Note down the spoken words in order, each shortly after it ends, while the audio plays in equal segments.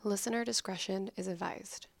Listener discretion is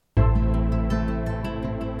advised.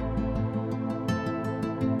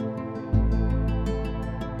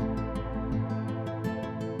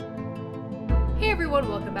 Hey everyone,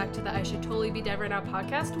 welcome back to the I Should Totally Be Dead Right Now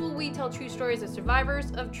podcast, where we tell true stories of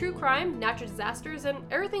survivors of true crime, natural disasters, and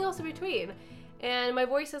everything else in between. And my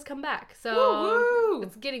voice has come back, so Woo-woo!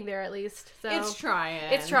 It's getting there at least. So It's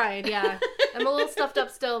trying. It's trying, yeah. I'm a little stuffed up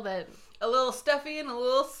still, but A little stuffy and a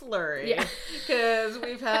little slurry. Yeah. Because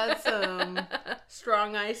we've had some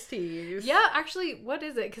strong iced teas. yeah, actually, what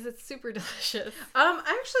is it? Because it's super delicious. I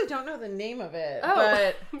actually don't know the name of it. Oh,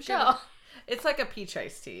 but Michelle. It's like a peach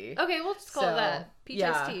iced tea. Okay, we'll just call it that. Peach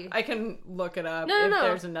iced tea. I can look it up No, if no.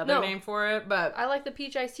 there's another No. name for it, but I like the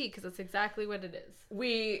peach iced tea because that's exactly what it is.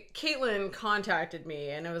 Caitlin contacted me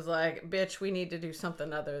and it was like, bitch, we need to do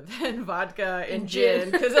something other than vodka and gin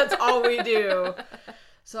because that's all we do.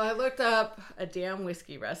 So I looked up a damn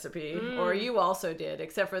whiskey recipe, or you also did,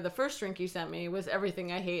 except for the first drink you sent me was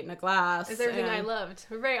everything I hate in a glass. It's everything I loved.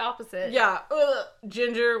 We're very opposite. Yeah,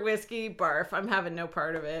 ginger, whiskey, barf. I'm having no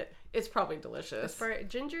part of it. It's probably delicious.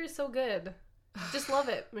 Ginger is so good. Just love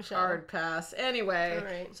it, Michelle. Hard pass. Anyway, All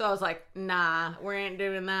right. so I was like, nah, we ain't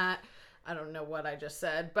doing that. I don't know what I just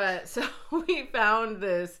said, but so we found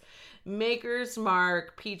this Maker's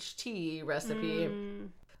Mark peach tea recipe.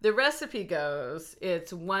 The recipe goes,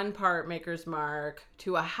 it's 1 part Maker's Mark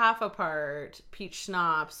to a half a part peach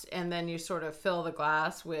schnapps, and then you sort of fill the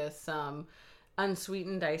glass with some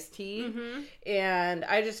unsweetened iced tea. And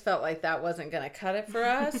I just felt like that wasn't going to cut it for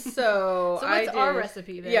us. So, So what's our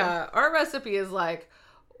recipe then? Yeah, our recipe is like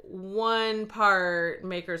 1 part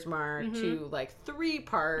Maker's Mark to like 3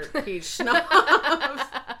 part peach schnapps.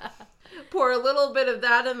 Pour a little bit of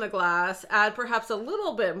that in the glass, add perhaps a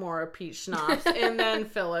little bit more peach schnapps, and then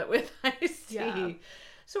fill it with iced tea. Yeah.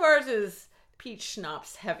 So ours is peach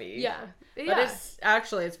schnapps heavy. Yeah. But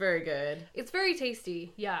it's very good. It's very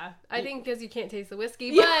tasty. Yeah. I think because you can't taste the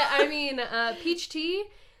whiskey. But, I mean, peach tea,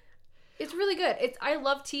 it's really good. I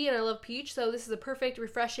love tea and I love peach, so this is a perfect,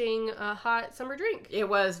 refreshing, hot summer drink. It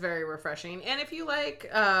was very refreshing. And if you like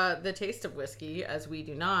the taste of whiskey, as we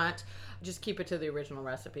do not, just keep it to the original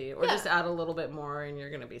recipe. Or just add a little bit more and you're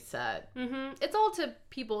going to be set. It's all to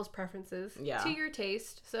people's preferences. Yeah. To your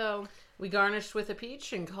taste. So, We garnished with a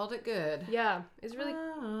peach and called it good. yeah. It's really,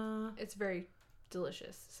 it's very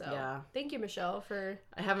delicious. So, Yeah. thank you, Michelle, for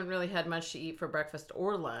I haven't really had much to eat for breakfast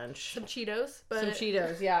or lunch. some Cheetos. But Some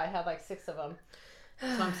Cheetos. Yeah, I had like 6 of them. So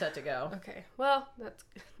I'm set to go. Okay. Well,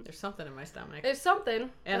 There's something in my stomach. there's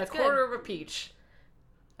something. And That's a quarter good. of a peach.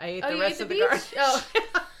 I ate Oh, the you rest ate of the the peach? garnish. Oh.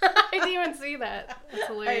 I didn't even see that. That's I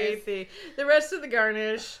hilarious. ate the rest of the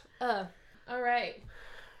garnish. All right.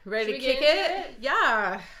 Ready to Should we kick get into it?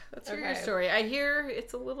 Yeah. Let's hear your Okay. story. I hear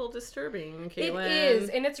it's a little disturbing, Caitlin. It is,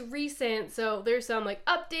 and it's recent, so there's some like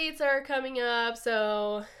updates are coming up.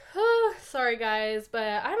 So, sorry guys, but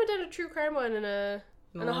I haven't done a true crime one in a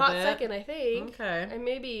little hot bit. second. I think. Okay. And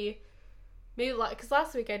maybe because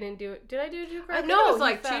last week I didn't do it. Did I do a true I crime? think it was you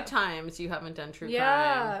like fell. 2 times you haven't done true crime.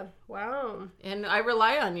 Yeah. Wow. And I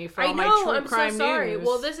rely on you for I all know. my true I'm crime so sorry. news.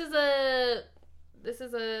 Well, this is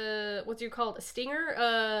a what's you call it? A stinger?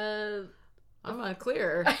 I'm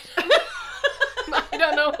unclear. I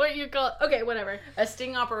don't know what you call it. Okay, whatever. A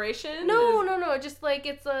sting operation? No. Just like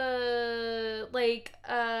it's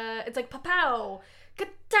it's like pow,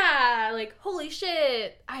 kata, like holy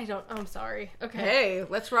shit. I'm sorry. Okay, Hey,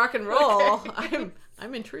 let's rock and roll. Okay.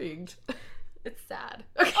 I'm intrigued. it's sad.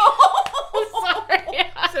 Okay,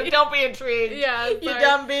 sorry. So don't be intrigued. Yeah, You sorry.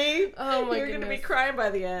 dumb bee. Oh my You're gonna be goodness. crying by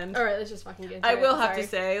the end. All right, let's just fucking get into I it. will have Sorry. to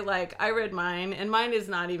say, like, I read mine, and mine is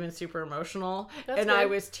not even super emotional, That's and I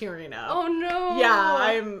good. was tearing up. Oh no. Yeah,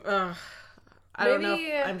 I don't know Maybe-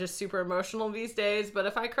 if I'm just super emotional these days, but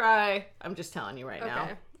if I cry, I'm just telling you right now.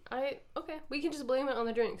 Okay. We can just blame it on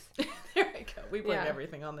the drinks. There we go. We blame Yeah.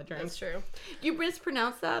 everything on the drinks. That's true. You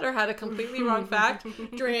mispronounced that or had a completely wrong fact?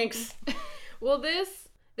 Drinks. Well, this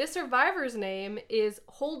survivor's name is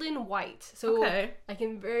Holden White. So Okay. I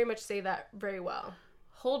can very much say that very well.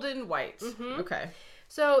 Holden White. Okay.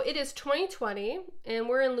 So it is 2020 and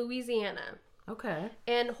we're in Louisiana. Okay.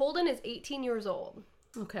 And Holden is 18 years old.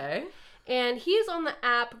 Okay. And he's on the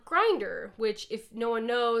app Grindr, which, if no one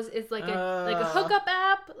knows, is like a hookup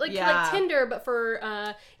app, like Tinder, but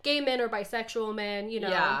for gay men or bisexual men. You know.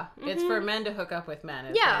 Yeah, it's for men to hook up with men.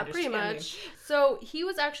 is Yeah, my pretty understanding. much. So he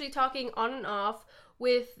was actually talking on and off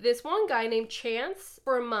with this one guy named Chance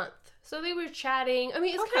for a month. So they were chatting. I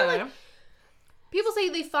mean, it's kind of like people say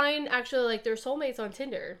they find actually like their soulmates on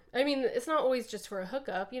Tinder. I mean, it's not always just for a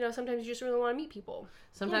hookup. You know, sometimes you just really want to meet people.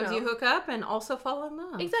 Sometimes you hook up and also fall in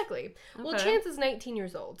love. Exactly. Well, Okay. Chance is 19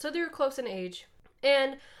 years old, so they're close in age.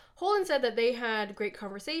 And Holden said that they had great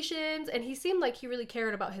conversations, and he seemed like he really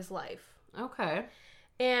cared about his life. Okay.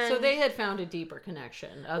 And so they had found a deeper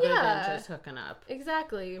connection other than just hooking up.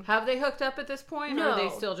 Exactly. Have they hooked up at this point? No. Or are they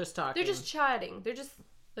still just talking? They're just chatting. They're just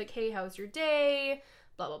like, hey, how's your day?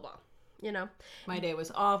 Blah, blah, blah. You know? My day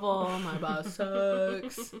was awful. My boss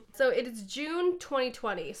sucks. So it is June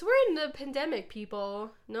 2020. So we're in the pandemic,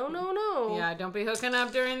 people. No. Yeah, don't be hooking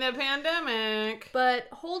up during the pandemic. But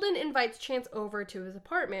Holden invites Chance over to his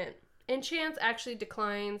apartment. And Chance actually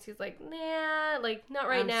declines. He's like, nah, like, not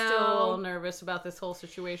right now. I'm still nervous about this whole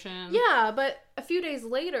situation. Yeah, but a few days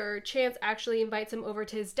later, Chance actually invites him over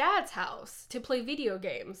to his dad's house to play video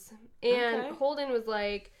games. And Holden was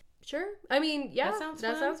like, sure. I mean, yeah,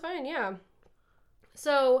 that sounds fine, yeah.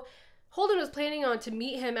 So Holden was planning on to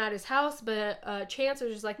meet him at his house, but Chance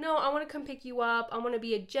was just like, no, I want to come pick you up. I want to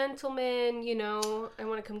be a gentleman, you know. I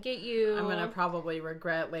want to come get you. I'm going to probably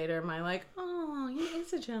regret later my like, oh, he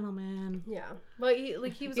is a gentleman. Yeah. But he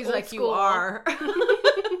was He's old like, school. you are.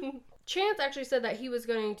 Chance actually said that he was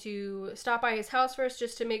going to stop by his house first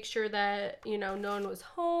just to make sure that, you know, no one was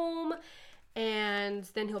home. And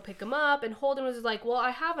then he'll pick him up. And Holden was like, well, I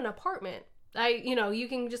have an apartment. You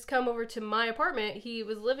can just come over to my apartment. He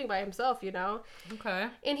was living by himself, you know? Okay.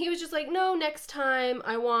 And he was just like, no, next time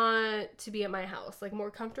I want to be at my house. Like,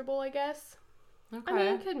 more comfortable, I guess. Okay. I mean,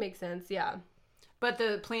 it could make sense, yeah. But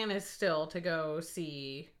the plan is still to go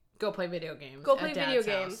play video games. Go play video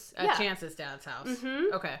games. At Chance's dad's house.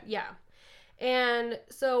 Mm-hmm. Okay. Yeah. And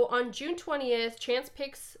so on June 20th, Chance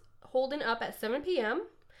picks Holden up at 7 p.m.,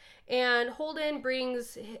 and Holden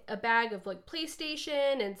brings a bag of, like,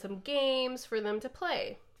 PlayStation and some games for them to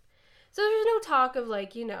play. So there's no talk of,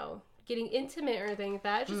 like, you know, getting intimate or anything like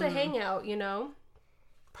that. It's just a hangout, you know?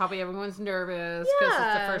 Probably everyone's nervous because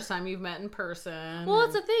it's the first time you've met in person. Well,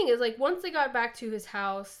 that's the thing is, like, once they got back to his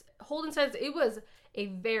house, Holden says it was a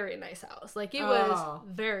very nice house. Like, it was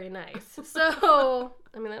very nice. So,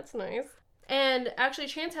 I mean, that's nice. And actually,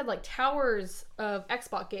 Chance had, like, towers of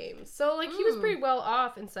Xbox games. So, like, he was pretty well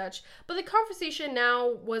off and such. But the conversation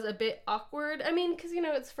now was a bit awkward. I mean, because, you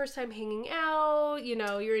know, it's the first time hanging out. You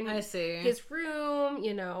know, you're in his room,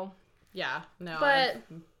 you know. Yeah, no, but,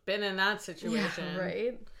 I've been in that situation. Yeah,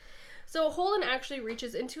 right? So, Holden actually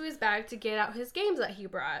reaches into his bag to get out his games that he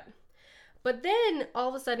brought. But then, all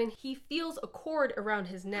of a sudden, he feels a cord around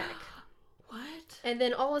his neck. What? And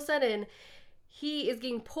then, all of a sudden, he is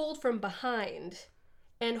getting pulled from behind,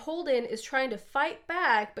 and Holden is trying to fight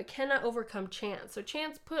back but cannot overcome Chance. So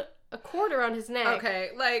Chance put a cord around his neck.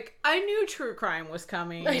 Okay, like, I knew true crime was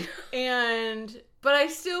coming, but I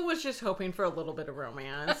still was just hoping for a little bit of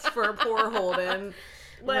romance for poor Holden.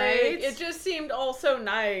 Like, right? It just seemed all so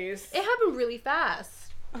nice. It happened really fast.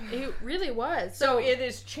 It really was. So it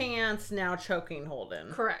is Chance now choking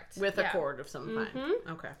Holden. Correct. With a cord of some kind.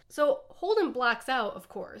 Okay. So Holden blacks out, of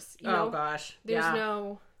course. You know, gosh. There's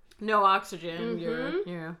no oxygen.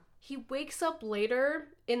 Yeah. He wakes up later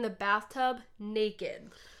in the bathtub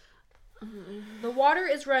naked. The water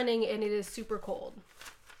is running and it is super cold.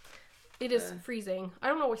 It is freezing. I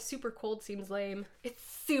don't know why super cold seems lame. It's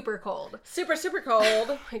super cold. Super, super cold.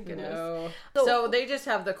 Oh my goodness. No. So they just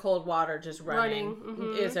have the cold water just running.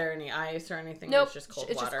 Mm-hmm. Is there any ice or anything? Nope. It's just cold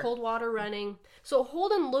water. It's just cold water running. So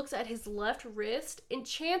Holden looks at his left wrist and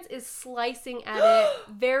Chance is slicing at it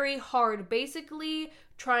very hard, basically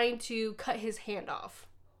trying to cut his hand off.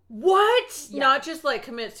 What? Yeah. Not just like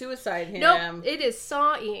commit suicide him. Nope. It is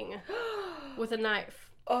sawing with a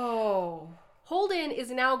knife. Oh. Holden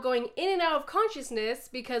is now going in and out of consciousness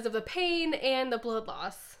because of the pain and the blood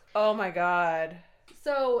loss. Oh my god.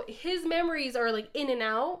 So his memories are like in and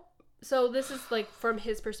out. So this is like from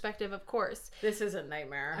his perspective, of course. This is a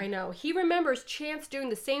nightmare. I know. He remembers Chance doing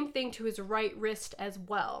the same thing to his right wrist as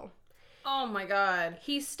well. Oh my god.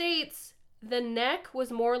 He states the neck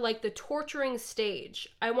was more like the torturing stage.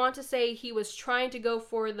 I want to say he was trying to go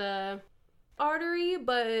for the artery,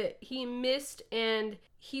 but he missed, and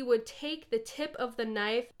he would take the tip of the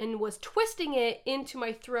knife and was twisting it into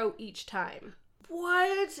my throat each time.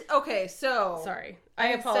 What? Okay, so sorry, I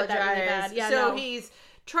apologize. Said that really bad. Yeah, so he's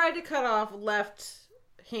tried to cut off left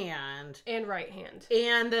hand and right hand,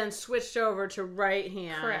 and then switched over to right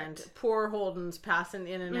hand. Correct. Poor Holden's passing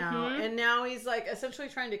in and out, and now he's like essentially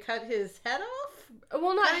trying to cut his head off.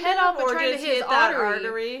 Well, not head off, but trying to hit his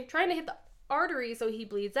artery. Trying to hit the artery so he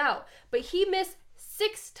bleeds out, but he missed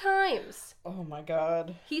 6 times. Oh my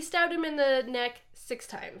god. He stabbed him in the neck 6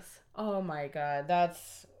 times. Oh my god,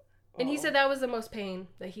 that's... And he said that was the most pain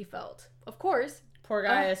that he felt. Of course. Poor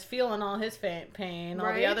guy is feeling all his pain.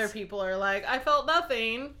 All the other people are like, I felt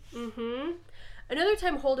nothing. Mm-hmm. Another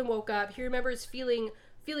time Holden woke up, he remembers feeling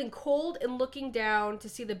feeling cold and looking down to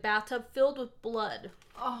see the bathtub filled with blood.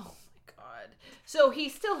 Oh my god. So he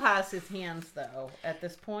still has his hands, though, at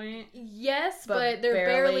this point? Yes, but they're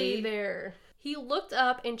barely there. He looked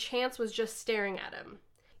up and Chance was just staring at him.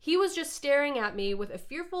 He was just staring at me with a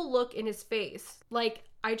fearful look in his face. Like,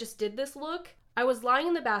 I just did this look. I was lying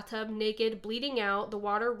in the bathtub, naked, bleeding out, the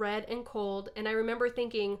water red and cold, and I remember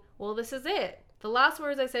thinking, well, this is it. The last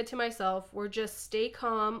words I said to myself were just stay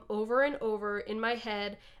calm over and over in my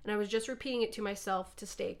head, and I was just repeating it to myself to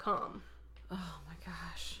stay calm. Oh my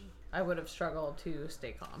gosh. I would have struggled to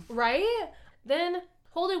stay calm. Right? Then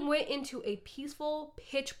Holden went into a peaceful,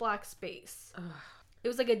 pitch black space. Ugh. It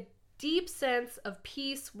was like a deep sense of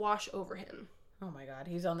peace wash over him. Oh my god,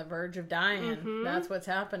 he's on the verge of dying. Mm-hmm. That's what's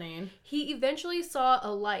happening. He eventually saw a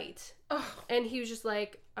light, Oh, and he was just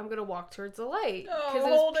like, I'm gonna walk towards the light. Because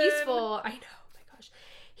Holden. it's peaceful. I know, oh my gosh.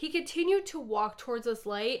 He continued to walk towards this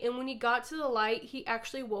light, and when he got to the light, he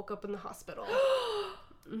actually woke up in the hospital.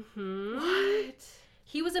 Mm-hmm. What?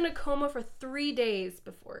 He was in a coma for 3 days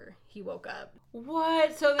before he woke up.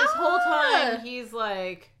 What? So this whole time, he's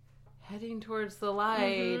like heading towards the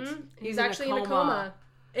light. Mm-hmm. He's actually in a coma.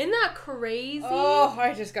 Isn't that crazy? Oh,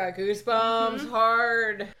 I just got goosebumps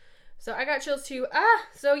hard. So I got chills too.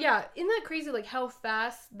 So yeah, isn't that crazy like how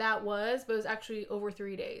fast that was? But it was actually over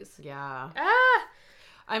 3 days. Yeah. Ah!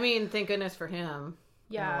 I mean, thank goodness for him.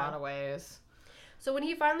 Yeah. In a lot of ways. So when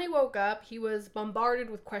he finally woke up, he was bombarded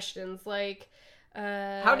with questions like,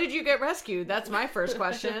 how did you get rescued? That's my first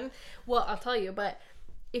question. Well, I'll tell you, but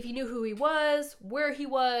if you knew who he was, where he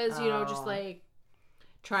was, you know, just like...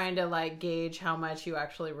 Trying to, like, gauge how much you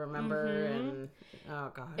actually remember and...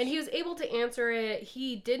 Oh, gosh. And he was able to answer it.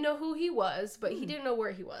 He did know who he was, but he didn't know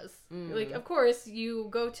where he was. Like, of course, you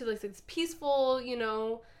go to, like, this peaceful, you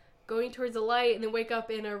know, going towards the light, and then wake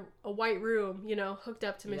up in a white room, you know, hooked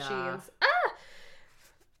up to machines. Yeah.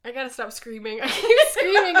 I gotta stop screaming. I keep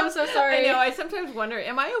screaming. I'm so sorry. I know. I sometimes wonder,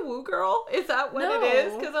 am I a woo girl? Is that what it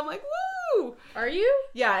is? Because I'm like, woo! Are you?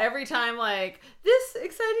 Yeah, every time, like, this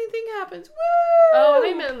exciting thing happens, woo! Oh,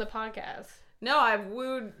 I meant in the podcast. No, I've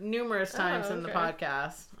wooed numerous times in the okay.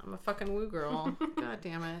 podcast. I'm a fucking woo girl. God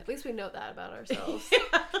damn it. At least we know that about ourselves.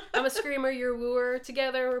 Yeah. I'm a screamer, you're a wooer.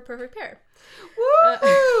 Together, we're a perfect pair.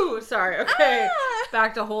 Woo! Sorry, okay.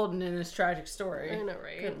 Back to Holden and his tragic story. I know,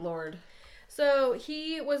 right? Good Lord. So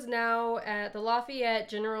he was now at the Lafayette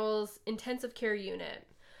General's intensive care unit.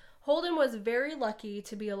 Holden was very lucky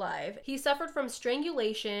to be alive. He suffered from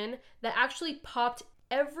strangulation that actually popped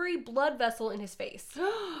every blood vessel in his face.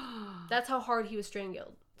 That's how hard he was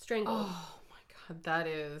strangled. Oh my god, that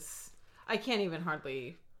is... I can't even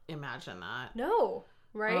hardly imagine that. No,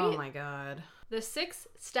 right? Oh my god. The 6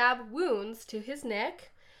 stab wounds to his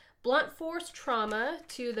neck, blunt force trauma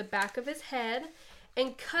to the back of his head,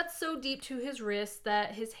 and cuts so deep to his wrists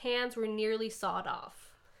that his hands were nearly sawed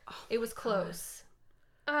off. Oh, it was close.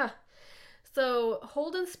 So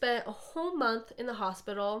Holden spent a whole month in the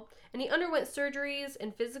hospital, and he underwent surgeries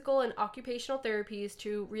and physical and occupational therapies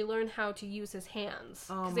to relearn how to use his hands.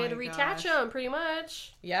 Because they had to reattach them, pretty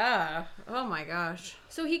much. Yeah. Oh my gosh.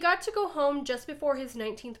 So he got to go home just before his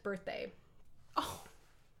 19th birthday. Oh.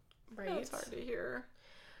 Right. That's hard to hear.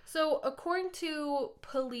 So, according to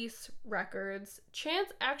police records, Chance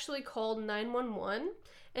actually called 911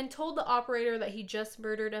 and told the operator that he just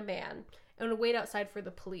murdered a man and would wait outside for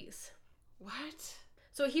the police. What?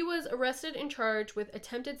 So, he was arrested and charged with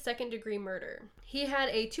attempted second-degree murder. He had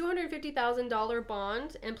a $250,000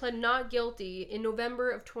 bond and pled not guilty in November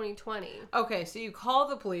of 2020. Okay, so you call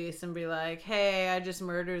the police and be like, hey, I just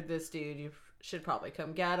murdered this dude. You should probably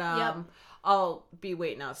come get him. Yep. I'll be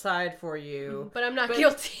waiting outside for you. But I'm not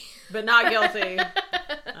guilty. But not guilty.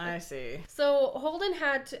 I see. So Holden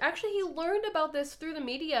had to... Actually, he learned about this through the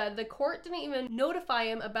media. The court didn't even notify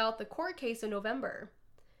him about the court case in November.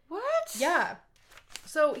 What? Yeah.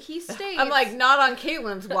 So he states... I'm like, not on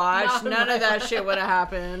Caitlin's watch. None of that shit would have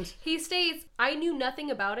happened. He states, I knew nothing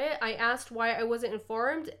about it. I asked why I wasn't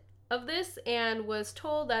informed of this and was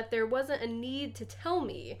told that there wasn't a need to tell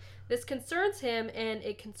me. This concerns him and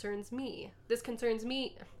it concerns me. This concerns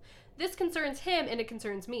me. This concerns him and it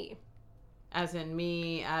concerns me. As in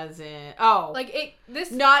me, as in... Oh. Like, it...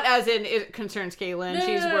 This... Not as in it concerns Caitlin. No,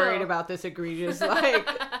 She's no. worried about this egregious, like...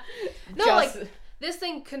 No, just... like, this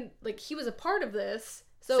thing... Like, he was a part of this.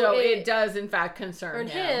 So it does, in fact, concern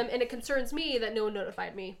him. And it concerns me that no one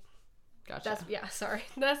notified me. Gotcha. That's... Yeah, sorry.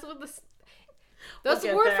 That's what this... That's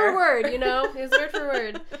we'll word for word, you know? It's word for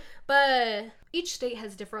word. But each state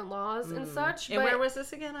has different laws and such. And where was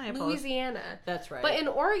this again? I apologize. Louisiana. That's right. But in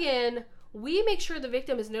Oregon, we make sure the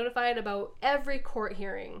victim is notified about every court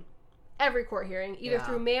hearing. Every court hearing. Either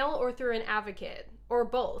through mail or through an advocate. or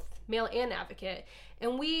both, male and advocate.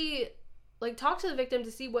 And we like talk to the victim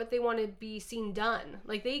to see what they want to be seen done.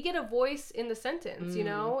 Like they get a voice in the sentence, you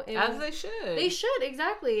know? And as they should. They should,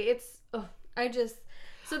 exactly. It's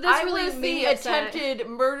so this I really was made the me upset. attempted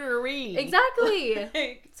murderee.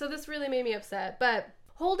 Exactly. So this really made me upset. But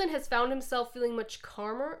Holden has found himself feeling much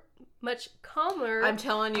calmer. I'm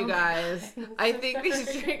telling you guys, I think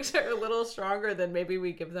these drinks are a little stronger than maybe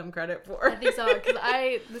we give them credit for. I think so, because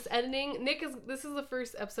this editing, this is the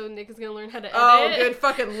first episode Nick is going to learn how to edit. Oh, good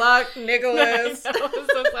fucking luck, Nicholas. I know, I'm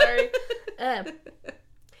so sorry.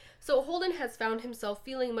 So Holden has found himself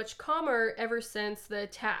feeling much calmer ever since the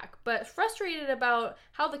attack, but frustrated about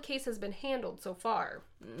how the case has been handled so far.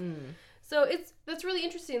 So that's really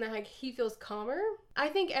interesting that like, he feels calmer. I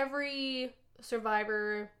think every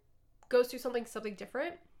survivor goes through something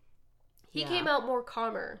different. He came out more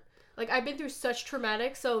calmer. Like, I've been through such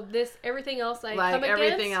traumatic, so everything else I come against.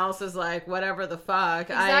 Everything else is like, whatever the fuck.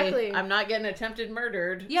 Exactly. I'm not getting attempted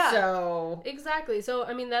murdered. Yeah. So. Exactly. So,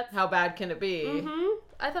 I mean, that's. How bad can it be? Mm-hmm.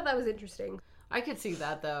 I thought that was interesting. I could see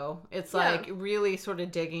that, though. It's like really sort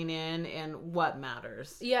of digging in what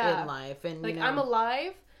matters in life. And, like, I'm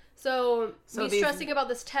alive. So me stressing about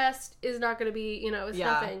this test is not going to be, it's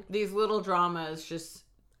nothing. These little dramas just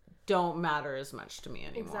don't matter as much to me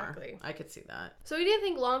anymore. Exactly. I could see that. So you didn't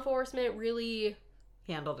think law enforcement really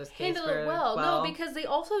handled his case it well? No, because they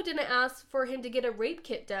also didn't ask for him to get a rape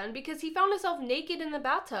kit done because he found himself naked in the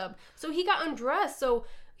bathtub. So he got undressed. So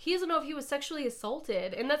he doesn't know if he was sexually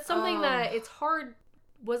assaulted. And that's something that it's hard.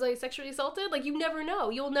 Was I sexually assaulted? Like, you never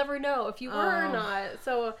know. You'll never know if you were or not.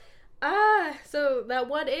 So, so that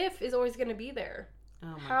what if is always going to be there. Oh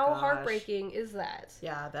my How gosh. heartbreaking is that?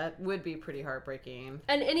 Yeah, that would be pretty heartbreaking.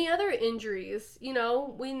 And any other injuries,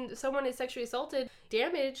 when someone is sexually assaulted,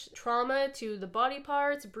 damage, trauma to the body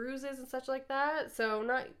parts, bruises and such like that. So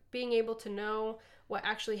not being able to know what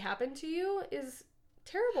actually happened to you is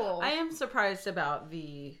terrible. I am surprised about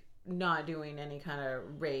the not doing any kind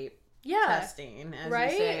of rape testing, as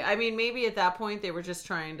you say. I mean, maybe at that point they were just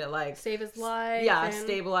trying to like save his life. Yeah,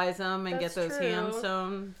 stabilize him and get those hands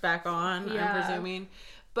sewn back on, I'm presuming.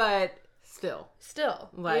 But still.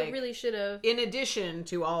 Like, it really should have. In addition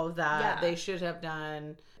to all of that, they should have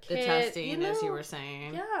done the testing, as you were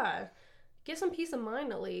saying. Yeah. Get some peace of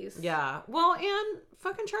mind, at least. Yeah. Well, and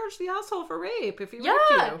fucking charge the asshole for rape if he raped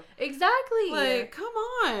you. Exactly. Like, come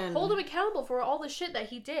on. Hold him accountable for all the shit that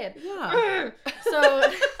he did. Yeah.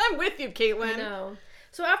 So I'm with you, Caitlin. I know.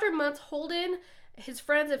 So after months, Holden, his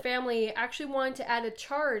friends and family actually wanted to add a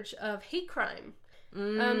charge of hate crime.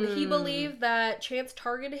 He believed that Chance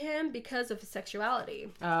targeted him because of his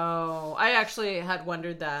sexuality. Oh, I actually had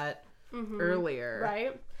wondered that earlier.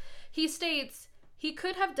 Right. He states he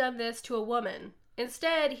could have done this to a woman.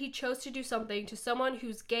 Instead, he chose to do something to someone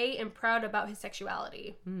who's gay and proud about his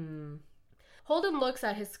sexuality. Holden looks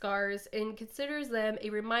at his scars and considers them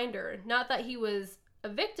a reminder, not that he was a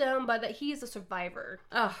victim, but that he is a survivor.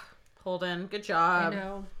 Ugh, Holden, good job. I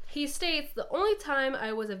know. He states, the only time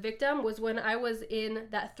I was a victim was when I was in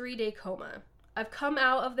that 3-day coma. I've come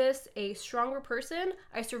out of this a stronger person.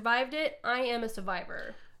 I survived it. I am a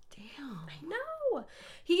survivor. Damn. I know.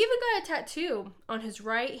 He even got a tattoo on his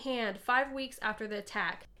right hand 5 weeks after the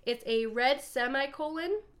attack. It's a red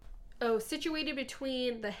semicolon, situated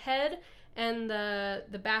between the head and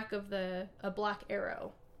the back of a black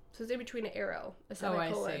arrow. So it's in between an arrow, a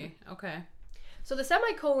semicolon. Oh, I see. Okay. So the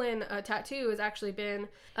semicolon tattoo has actually been...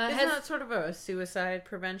 Isn't that sort of a suicide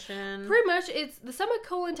prevention? Pretty much. The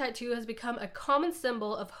semicolon tattoo has become a common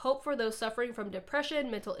symbol of hope for those suffering from depression,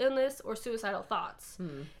 mental illness, or suicidal thoughts.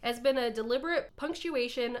 It's been a deliberate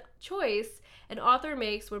punctuation choice an author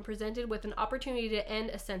makes when presented with an opportunity to end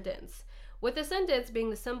a sentence, with the sentence being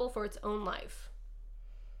the symbol for its own life.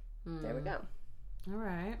 There we go. All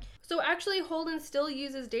right. So actually, Holden still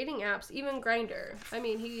uses dating apps, even Grindr. I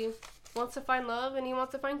mean, he wants to find love and he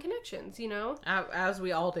wants to find connections, As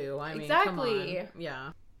we all do. I mean, exactly. Come on.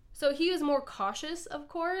 Yeah. So he is more cautious, of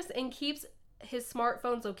course, and keeps his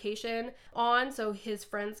smartphone's location on so his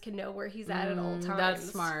friends can know where he's at all times.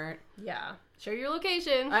 That's smart. Yeah. Share your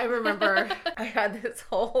location. I remember I had this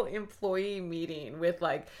whole employee meeting with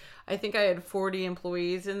I think I had 40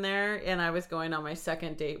 employees in there, and I was going on my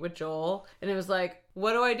second date with Joel, and it was like,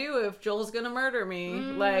 what do I do if Joel's gonna murder me?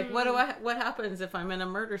 Like, what happens if I'm in a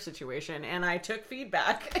murder situation? And I took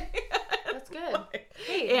feedback. That's good.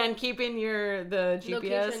 Hey. And keeping the GPS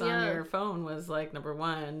location, on your phone was number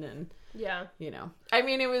one, and yeah, I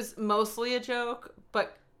mean, it was mostly a joke,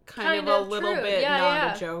 but kind of a little bit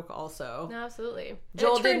not a joke also. No, absolutely.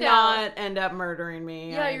 Joel did not end up murdering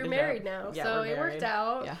me. Yeah, you're married now, so it worked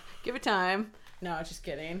out. Yeah, give it time. No, just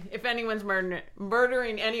kidding. If anyone's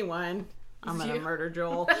murdering anyone, I'm going to murder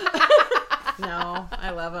Joel. No, I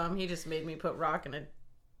love him. He just made me put rock in a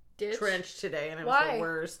trench today, and it was the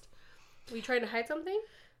worst. Were you trying to hide something?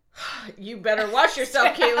 You better watch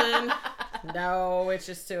yourself, Caitlin. No, it's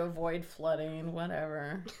just to avoid flooding,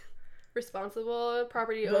 whatever. Responsible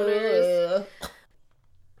property owners.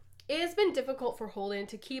 It has been difficult for Holden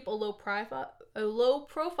to keep a low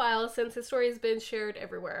profile since his story has been shared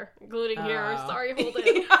everywhere, including here. Sorry, Holden.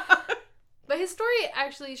 Yeah. But his story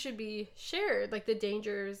actually should be shared, like the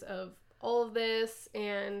dangers of all of this.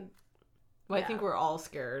 And I think we're all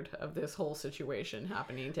scared of this whole situation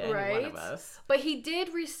happening to any one of us. But he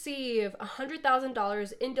did receive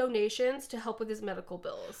 $100,000 in donations to help with his medical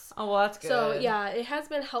bills. Oh, well, that's good. So, yeah, it has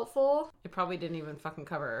been helpful. It probably didn't even fucking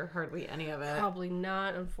cover hardly any of it. Probably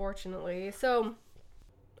not, unfortunately. So,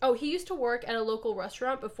 he used to work at a local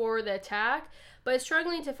restaurant before the attack, but is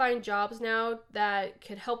struggling to find jobs now that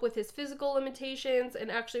could help with his physical limitations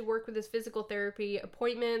and actually work with his physical therapy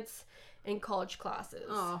appointments and college classes.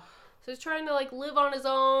 Oh. So he's trying to, like, live on his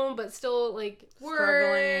own, but still, like,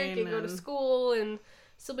 work and go to school and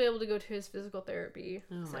still be able to go to his physical therapy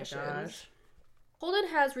sessions. My gosh. Holden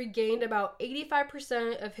has regained about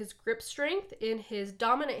 85% of his grip strength in his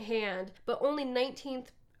dominant hand, but only 19%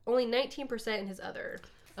 in his other.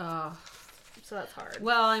 So that's hard.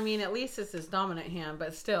 Well, I mean, at least it's his dominant hand,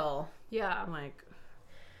 but still. Yeah. Like,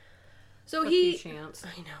 so chance.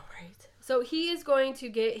 I know, right? So he is going to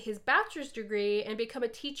get his bachelor's degree and become a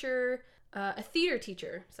teacher, a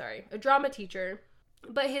drama teacher.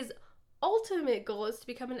 But his ultimate goal is to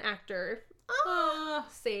become an actor.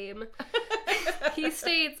 Same. He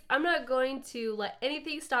states, "I'm not going to let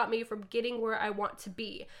anything stop me from getting where I want to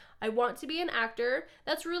be. I want to be an actor.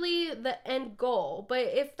 That's really the end goal. But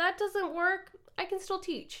if that doesn't work, I can still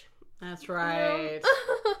teach." That's right.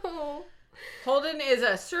 Holden is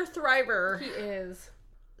a survivor. He is.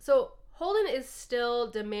 So Holden is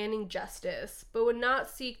still demanding justice, but would not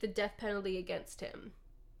seek the death penalty against him.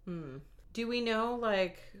 Do we know,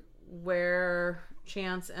 like, where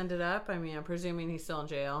Chance ended up? I mean, I'm presuming he's still in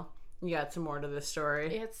jail. You got some more to this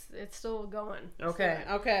story. It's still going.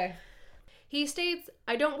 Okay. He states,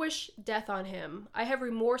 "I don't wish death on him. I have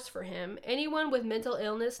remorse for him. Anyone with mental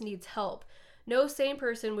illness needs help. No sane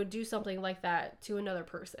person would do something like that to another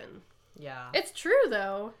person." Yeah. It's true,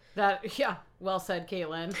 though. Well said,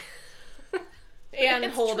 Caitlin. And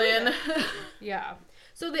Holden. Yeah.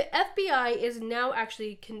 So the FBI is now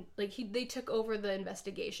actually they took over the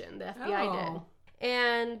investigation. The FBI did.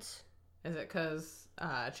 And is it because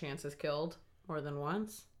Chance has killed more than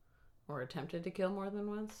once, or attempted to kill more than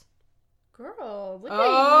once? Girl, look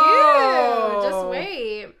at you. Just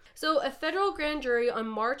wait. So a federal grand jury on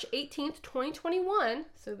March 18th, 2021,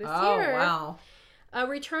 so this year, wow,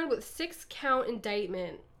 returned with 6-count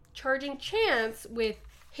indictment charging Chance with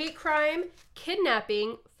hate crime,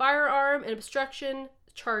 kidnapping, firearm, and obstruction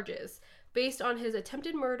charges based on his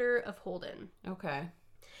attempted murder of Holden. Okay.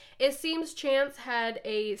 It seems Chance had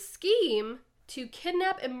a scheme to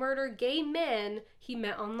kidnap and murder gay men he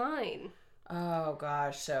met online. Oh,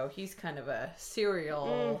 gosh. So he's kind of a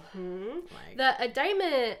serial... The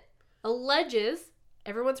indictment alleges,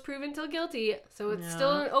 everyone's proven till guilty, so it's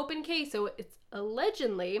still an open case, so it's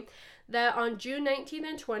allegedly that on June 19th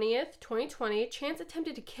and 20th, 2020, Chance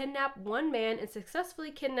attempted to kidnap one man and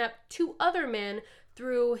successfully kidnapped 2 other men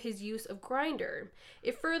through his use of Grindr.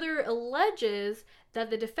 It further alleges that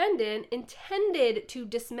the defendant intended to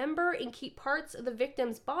dismember and keep parts of the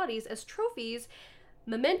victims' bodies as trophies,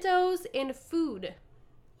 mementos, and food.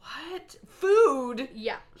 What? Food?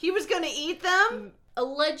 Yeah. He was gonna eat them?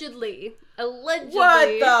 Allegedly. What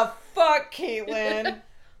the fuck, Caitlin?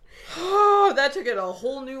 Oh, that took it a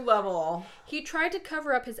whole new level. He tried to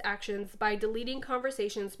cover up his actions by deleting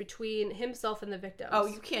conversations between himself and the victims. Oh,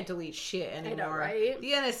 you can't delete shit anymore. I know, right?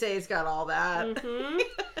 The NSA's got all that.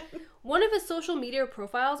 One of his social media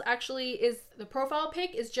profiles actually is, the profile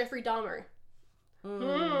pic is Jeffrey Dahmer.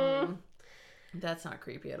 That's not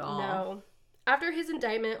creepy at all. No. After his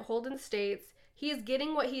indictment, Holden states he is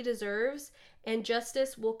getting what he deserves and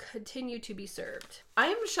justice will continue to be served. I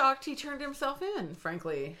am shocked he turned himself in,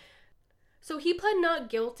 frankly. So he pled not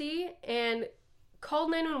guilty and called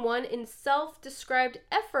 911 in self-described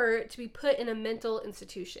effort to be put in a mental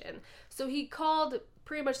institution. So he called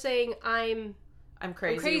pretty much saying, I'm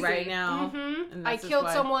crazy right now. I killed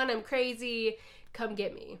someone. I'm crazy. Come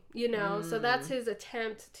get me. You know? So that's his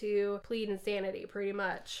attempt to plead insanity, pretty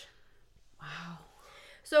much. Wow.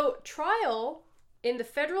 So trial in the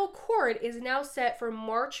federal court is now set for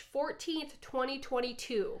March 14th,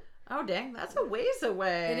 2022. Oh, dang. That's a ways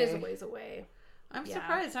away. It is a ways away. I'm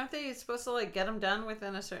surprised. Aren't they supposed to like get them done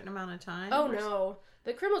within a certain amount of time? Oh no.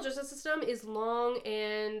 The criminal justice system is long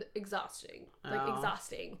and exhausting.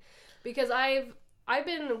 Exhausting. Because I've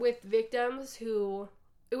been with victims who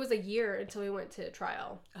it was a year until we went to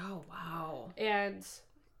trial. Oh wow. And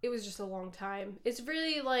it was just a long time. It's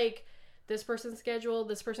really like this person's schedule,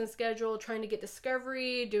 trying to get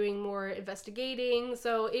discovery, doing more investigating.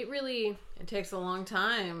 So it takes a long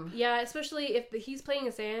time. Yeah, especially if he's playing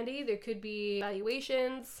insanity, there could be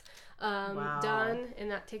evaluations done, and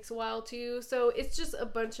that takes a while too. So it's just a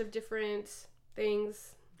bunch of different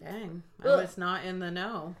things. Dang, I was not in the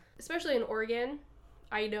know. Especially in Oregon,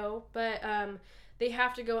 I know, but they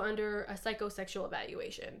have to go under a psychosexual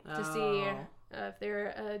evaluation to see if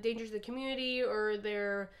they're a danger to the community or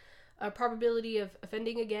they're a probability of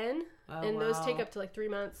offending again. Those take up to like 3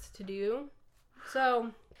 months to do. So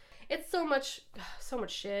it's so much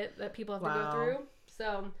shit that people have to go through.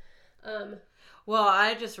 So, well,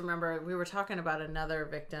 I just remember we were talking about another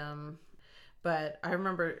victim, but I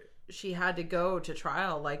remember she had to go to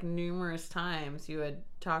trial like numerous times. You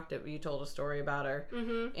told a story about her,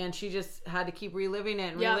 and she just had to keep reliving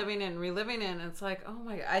it and reliving it and reliving it. And it's like, oh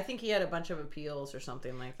my God, I think he had a bunch of appeals or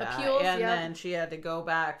something like that. Then she had to go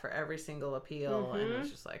back for every single appeal, and it's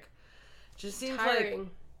just like, just seems tiring. Like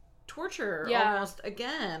torture almost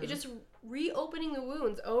again. It's just reopening the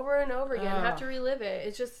wounds over and over again. Have to relive it.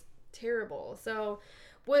 It's just terrible. So,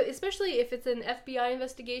 especially if it's an FBI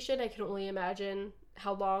investigation, I can only imagine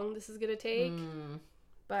how long this is going to take.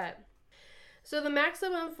 But so the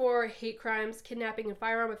maximum for hate crimes, kidnapping, and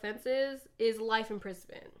firearm offenses is life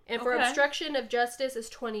imprisonment. And for obstruction of justice is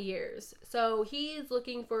 20 years. So he's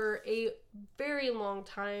looking for a very long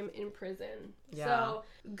time in prison. Yeah. So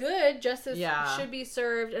good justice should be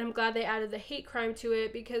served. And I'm glad they added the hate crime to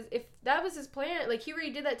it, because if that was his plan, like he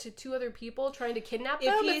already did that to 2 other people trying to kidnap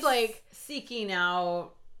them. He's it's like seeking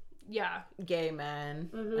out gay men.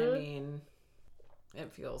 I mean, it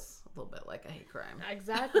feels a little bit like a hate crime.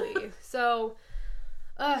 Exactly. So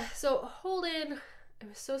Holden,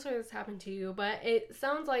 I'm so sorry this happened to you, but it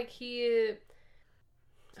sounds like I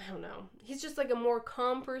don't know. He's just like a more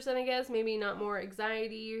calm person, I guess. Maybe not more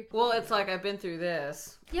anxiety. Well, it's like, I've been through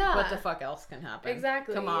this. Yeah. What the fuck else can happen?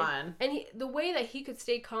 Exactly. Come on. And the way that he could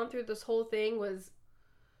stay calm through this whole thing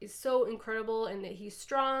is so incredible, and that he's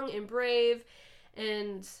strong and brave,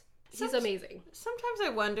 and he's amazing. Sometimes I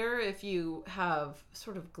wonder if you have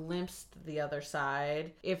sort of glimpsed the other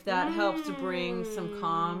side, if that helps to bring some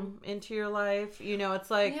calm into your life. You know, it's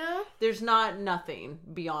like there's nothing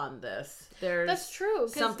beyond this. That's true.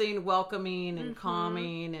 Something welcoming and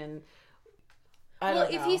calming, and I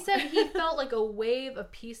don't know. If he said he felt like a wave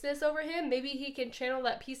of peaceness over him, maybe he can channel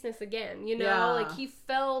that peaceness again. You know, like he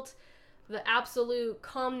felt the absolute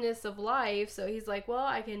calmness of life, so he's like, well,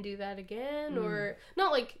 I can do that again, or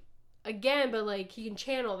not like again, but like he can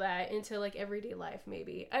channel that into like everyday life,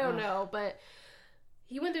 maybe. I don't know, but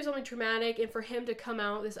he went through something traumatic, and for him to come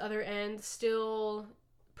out this other end still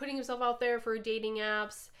putting himself out there for dating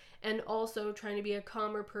apps, and also trying to be a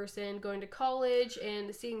calmer person, going to college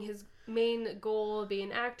and seeing his main goal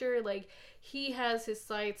being an actor, like he has his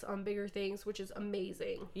sights on bigger things, which is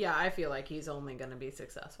amazing. Yeah, I feel like he's only going to be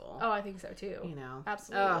successful. Oh, I think so too. You know,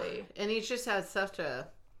 absolutely. And he just has such a,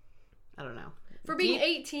 I don't know. For being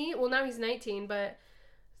 18, well, now he's 19, but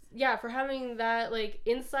yeah, for having that, like,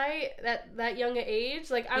 insight that young at age,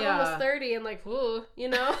 like, I'm almost 30 and, like, ooh, you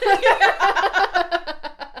know?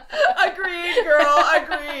 Agreed, girl,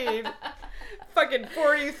 agreed. Fucking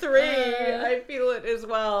 43, I feel it as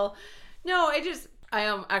well. No,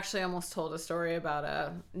 I actually almost told a story about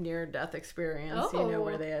a near-death experience, you know,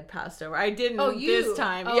 where they had passed over. I didn't this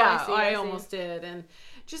time. I almost did. And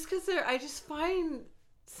just because I just find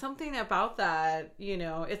something about that, you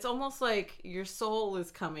know, it's almost like your soul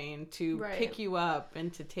is coming to pick you up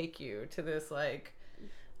and to take you to this, like,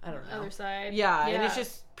 I don't know, other side. Yeah, and it's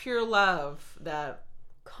just pure love, that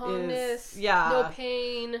calmness, no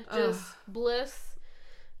pain, just bliss.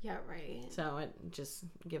 Yeah, right. So it just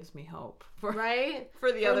gives me hope for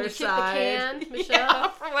the other side. Kick the can, Michelle. Yeah,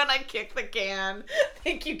 for when I kick the can.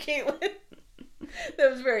 Thank you, Caitlin. That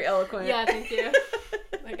was very eloquent. Yeah, thank you.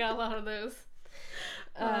 I got a lot of those.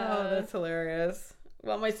 Oh, that's hilarious.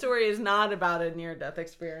 Well, my story is not about a near-death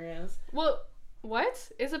experience. Well, what?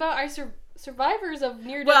 It's about our survivors of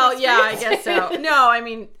near-death Well, experiences. yeah, I guess so. No, I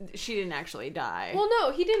mean, she didn't actually die. Well,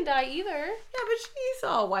 no, he didn't die either. Yeah, but she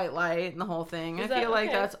saw a white light and the whole thing. I feel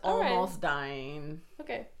like that's almost dying.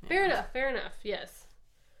 Okay, fair enough, yes.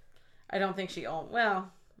 I don't think she did almost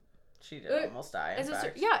die, in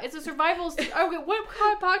fact. It's a survival... Okay, what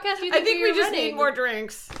podcast do you think I think we just need more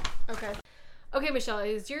drinks. Okay, Michelle,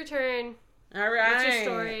 it's your turn All right. What's your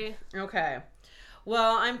story? Okay.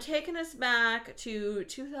 Well, I'm taking us back to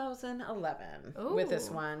 2011 with this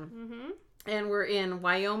one. Mm-hmm. And we're in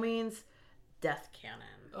Wyoming's Death Cannon.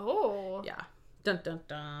 Oh. Yeah. Dun, dun,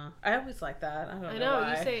 dun. I always like that. I don't know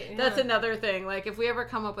why. You say, yeah. That's another thing. Like, if we ever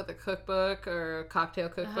come up with a cookbook or a cocktail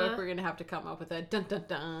cookbook, we're going to have to come up with a dun, dun,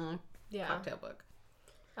 dun cocktail book.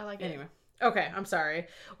 I like it. Anyway. Okay, I'm sorry.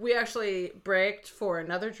 We actually braked for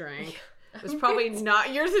another drink. It was probably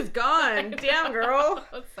not... Yours is gone. Damn, girl.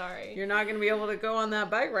 I'm sorry. You're not going to be able to go on that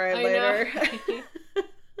bike ride later.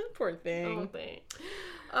 Poor thing. Oh, thanks.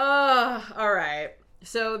 All right.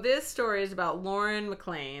 So this story is about Lauren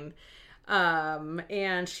McLean.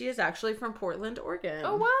 And she is actually from Portland, Oregon.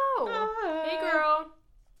 Oh, wow. Hey, girl.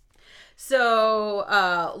 So,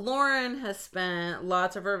 Lauren has spent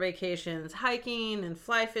lots of her vacations hiking and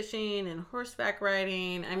fly fishing and horseback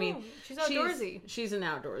riding. I mean, she's outdoorsy. She's an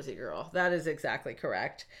outdoorsy girl. That is exactly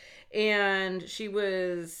correct. And she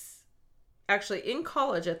was actually in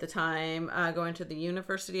college at the time, going to the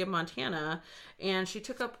University of Montana, and she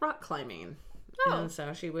took up rock climbing. Oh. And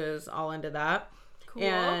so she was all into that. Cool.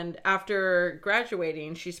 And after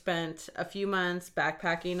graduating, she spent a few months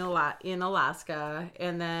backpacking in Alaska,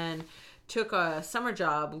 and then took a summer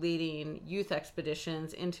job leading youth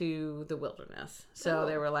expeditions into the wilderness. So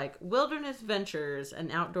they were like Wilderness Ventures,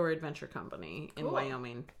 an outdoor adventure company in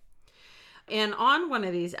Wyoming. And on one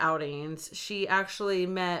of these outings, she actually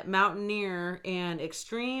met mountaineer and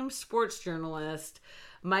extreme sports journalist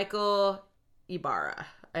Michael Ibarra.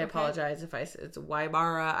 I apologize if it's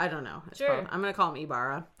Wybara. I don't know. Sure. I'm going to call him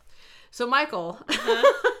Ibarra. So Michael,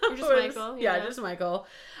 Or just Michael. Yeah, just Michael,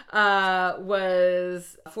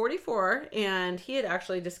 was 44, and he had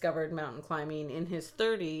actually discovered mountain climbing in his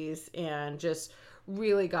 30s and just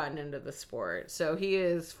really gotten into the sport. So he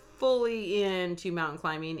is fully into mountain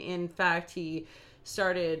climbing. In fact, he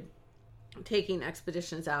started taking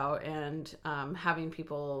expeditions out and having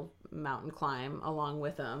people mountain climb along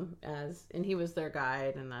with him, and he was their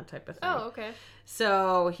guide and that type of thing. Oh, okay.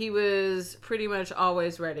 So he was pretty much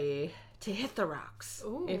always ready to hit the rocks,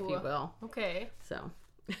 if you will. Okay. So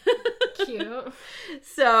cute.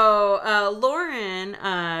 So Lauren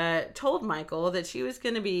told Michael that she was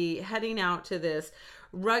going to be heading out to this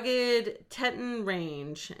rugged Teton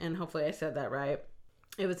Range, and hopefully I said that right.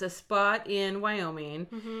 It was a spot in Wyoming,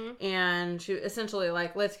 and she essentially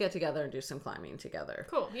like, let's get together and do some climbing together.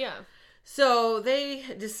 Cool, yeah. So they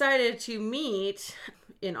decided to meet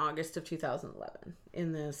in August of 2011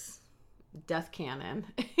 in this Death Cannon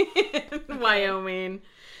in Wyoming.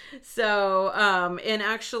 So, and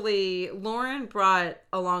actually Lauren brought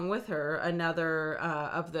along with her another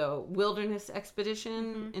of the wilderness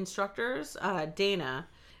expedition instructors, Dana,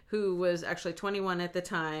 who was actually 21 at the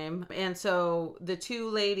time. And so the two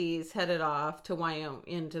ladies headed off to Wyoming,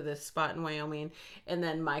 into this spot in Wyoming, and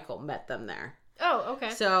then Michael met them there. Oh, okay.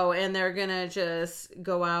 So, and they're gonna just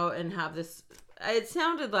go out and have this, it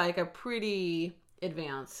sounded like a pretty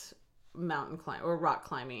advanced mountain climb or rock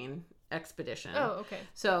climbing expedition. Oh, okay.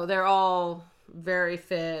 So they're all very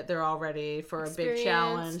fit. They're all ready for a big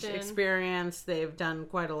challenge. Experienced. They've done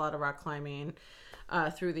quite a lot of rock climbing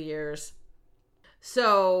through the years.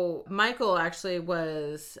 So Michael actually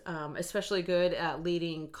was especially good at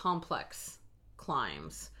leading complex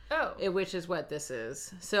climbs. Oh. Which is what this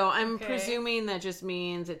is. So I'm presuming that just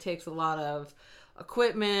means it takes a lot of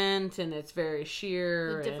equipment and it's very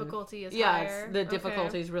sheer. The difficulty is higher. The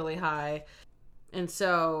difficulty is really high. And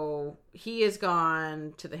so he has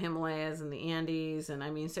gone to the Himalayas and the Andes, and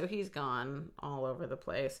I mean, so he's gone all over the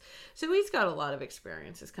place. So he's got a lot of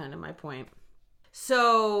experience, is kind of my point.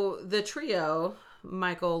 So the trio,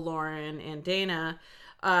 Michael, Lauren, and Dana,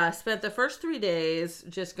 spent the first 3 days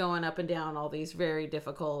just going up and down all these very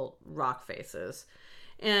difficult rock faces.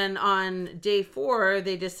 And on day 4,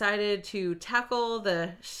 they decided to tackle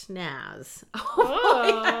the Snaz.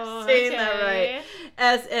 Oh, I'm saying that right.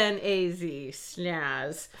 S-N-A-Z,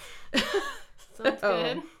 Snaz. Sounds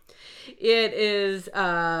good. It is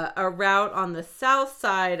a route on the south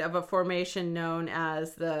side of a formation known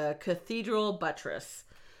as the Cathedral Buttress.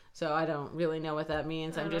 So I don't really know what that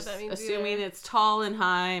means. I'm just assuming it's tall and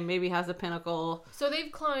high, maybe has a pinnacle. So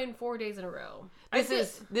they've climbed 4 days in a row.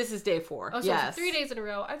 This is day 4. Oh, so yes. it's 3 days in a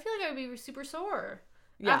row. I feel like I would be super sore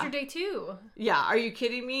Yeah. after day 2. Yeah, are you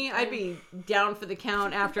kidding me? I'd be down for the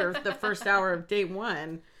count after the first hour of day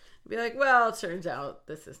 1. Be like, well, it turns out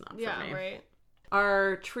this is not for me. Yeah, right.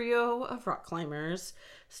 Our trio of rock climbers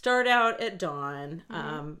start out at dawn,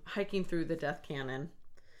 hiking through the Death Cannon.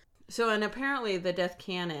 So, and apparently the Death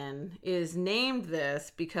Canyon is named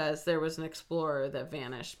this because there was an explorer that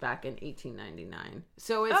vanished back in 1899.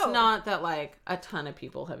 So it's not that like a ton of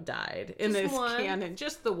people have died in this canyon.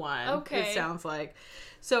 Just the one. Okay. It sounds like.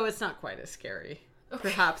 So it's not quite as scary,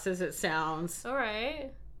 perhaps, as it sounds. All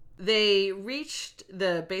right. They reached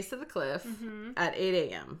the base of the cliff at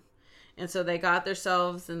 8 a.m. And so they got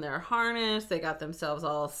themselves in their harness. They got themselves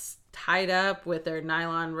all tied up with their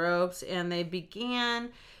nylon ropes. And they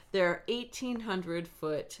began their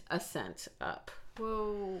 1,800-foot ascent up.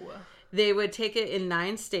 Whoa. They would take it in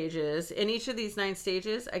 9 stages. And each of these 9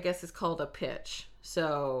 stages, I guess, is called a pitch.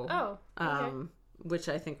 So, which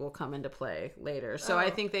I think will come into play later. So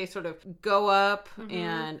I think they sort of go up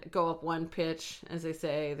and go up one pitch. As they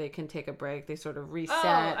say, they can take a break. They sort of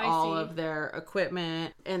reset all of their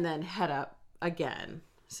equipment and then head up again.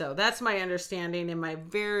 So that's my understanding and my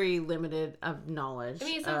very limited of knowledge. I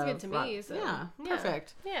mean, it sounds good to me. So. Yeah,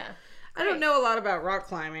 perfect. Yeah. I don't know a lot about rock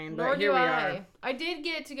climbing, but here we are. I did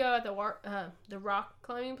get to go at the rock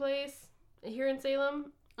climbing place here in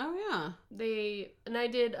Salem. Oh, yeah. And I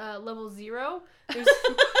did level 0.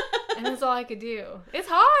 And that's all I could do. It's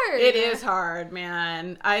hard. It is hard,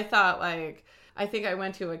 man. I think I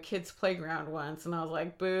went to a kid's playground once and I was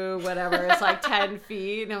like, boo, whatever. It's like 10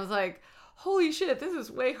 feet. And I was like, holy shit, this is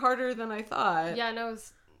way harder than I thought. Yeah, no,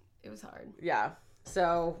 it was hard. Yeah.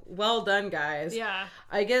 So, well done, guys. Yeah.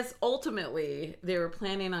 I guess ultimately they were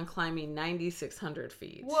planning on climbing 9,600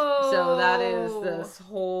 feet. Whoa. So that is this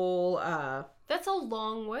whole... That's a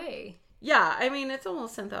long way. Yeah, I mean, it's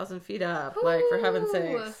almost 10,000 feet up, Ooh. like, for heaven's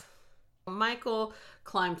sakes. Michael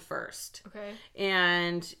climbed first. Okay.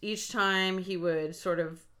 And each time he would sort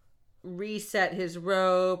of reset his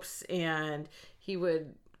ropes and he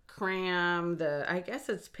would cram I guess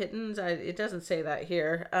it's pittons. It doesn't say that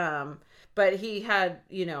here. But he had,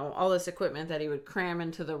 all this equipment that he would cram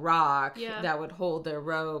into the rock that would hold their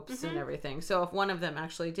ropes and everything. So if one of them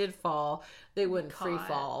actually did fall, they wouldn't free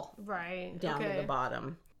fall down to the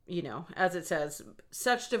bottom. As it says,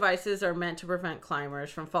 such devices are meant to prevent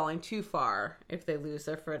climbers from falling too far if they lose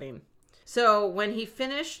their footing. So when he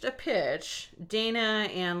finished a pitch, Dana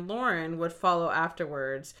and Lauren would follow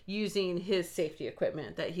afterwards using his safety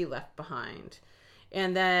equipment that he left behind.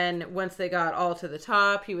 And then once they got all to the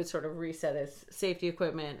top, he would sort of reset his safety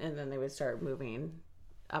equipment and then they would start moving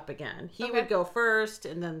up again. He would go first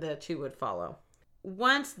and then the two would follow.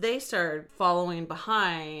 Once they started following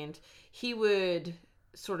behind, he would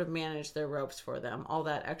sort of manage their ropes for them, all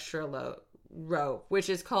that extra rope, which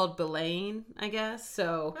is called belaying, I guess.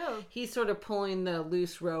 So he's sort of pulling the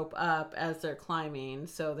loose rope up as they're climbing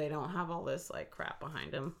so they don't have all this like crap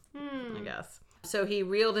behind them, I guess. So he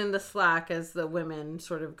reeled in the slack as the women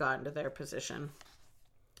sort of got into their position.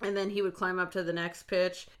 And then he would climb up to the next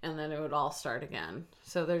pitch and then it would all start again.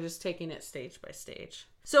 So they're just taking it stage by stage.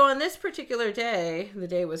 So on this particular day, the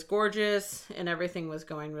day was gorgeous and everything was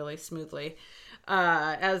going really smoothly.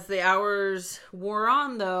 As the hours wore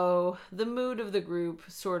on, though, the mood of the group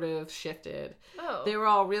sort of shifted. They were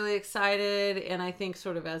all really excited, and I think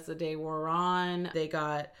sort of as the day wore on, they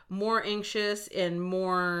got more anxious and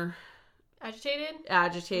more...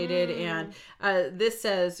 Agitated, and this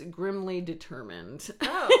says grimly determined.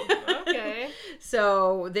 Oh, okay.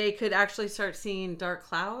 So they could actually start seeing dark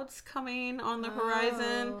clouds coming on the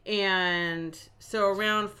horizon. And so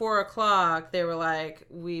around 4 o'clock, they were like,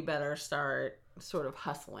 we better start sort of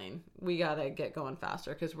hustling. We gotta get going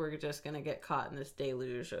faster because we're just gonna get caught in this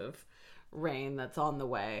deluge of rain that's on the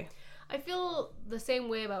way. I feel the same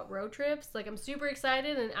way about road trips. Like, I'm super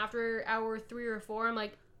excited, and after hour 3 or 4, I'm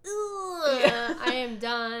like, I am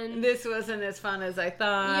done. This wasn't as fun as I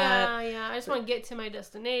thought. Yeah. I just want to get to my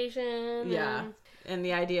destination. Yeah. And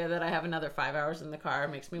the idea that I have another 5 hours in the car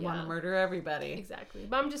makes me want to murder everybody. Exactly.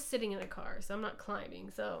 But I'm just sitting in a car, so I'm not climbing.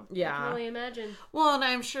 So I can only imagine. Well, and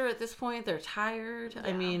I'm sure at this point they're tired. Yeah.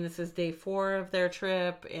 I mean, this is day 4 of their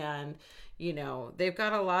trip, and they've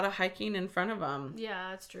got a lot of hiking in front of them. Yeah,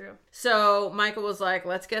 that's true. So Michael was like,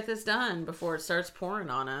 let's get this done before it starts pouring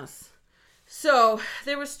on us. So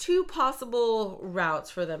there was 2 possible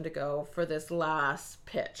routes for them to go for this last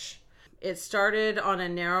pitch. It started on a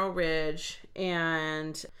narrow ridge,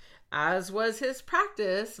 and as was his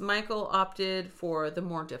practice, Michael opted for the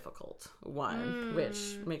more difficult one,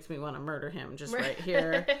 which makes me want to murder him just right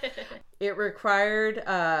here. It required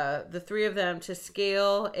the 3 of them to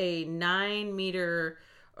scale a 9-foot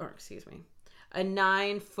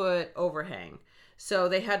overhang. So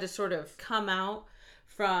they had to sort of come out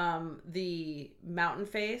from the mountain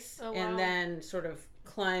face and then sort of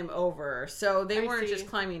climb over. So they weren't just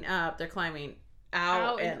climbing up, they're climbing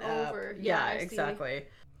out and up. over. Yeah, exactly.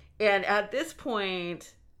 And at this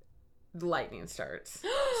point, lightning starts.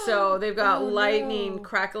 So they've got lightning no.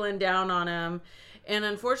 crackling down on them. And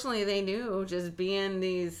unfortunately, they knew, just being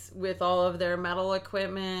these, with all of their metal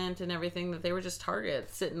equipment and everything, that they were just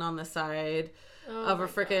targets sitting on the side of a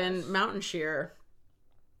freaking mountain sheer.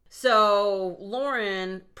 So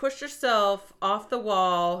Lauren pushed herself off the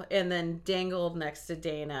wall and then dangled next to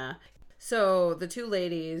Dana. So the two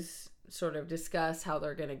ladies sort of discuss how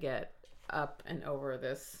they're going to get up and over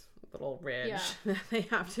this little ridge that they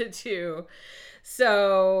have to do.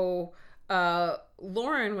 So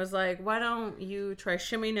Lauren was like, why don't you try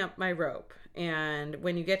shimmying up my rope? And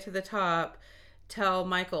when you get to the top, tell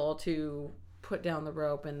Michael to put down the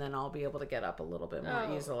rope, and then I'll be able to get up a little bit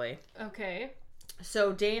more easily. Okay.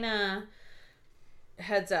 So Dana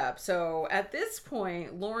heads up. So at this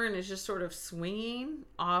point, Lauren is just sort of swinging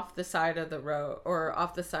off the side of the road, or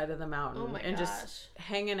off the side of the mountain, just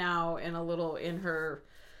hanging out in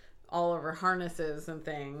all of her harnesses and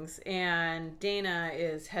things. And Dana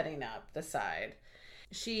is heading up the side.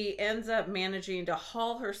 She ends up managing to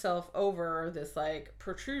haul herself over this like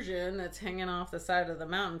protrusion that's hanging off the side of the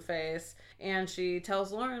mountain face. And she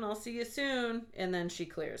tells Lauren, I'll see you soon. And then she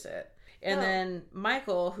clears it. And then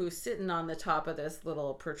Michael, who's sitting on the top of this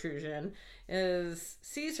little protrusion,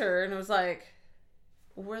 sees her and was like,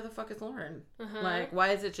 where the fuck is Lauren? Like, why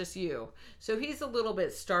is it just you? So he's a little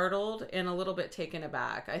bit startled and a little bit taken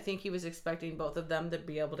aback. I think he was expecting both of them to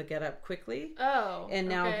be able to get up quickly. And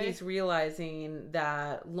now he's realizing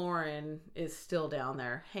that Lauren is still down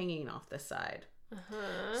there hanging off the side.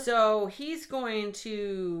 So he's going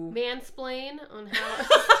to mansplain on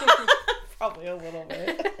how probably a little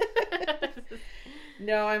bit.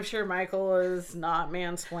 No, I'm sure Michael is not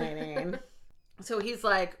mansplaining. So he's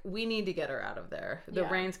like, we need to get her out of there. The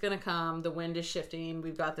rain's going to come. The wind is shifting.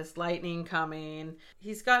 We've got this lightning coming.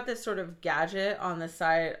 He's got this sort of gadget on the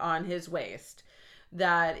side, on his waist,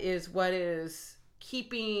 that is what is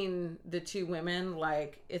keeping the two women,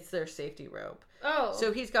 like, it's their safety rope.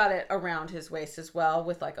 So he's got it around his waist as well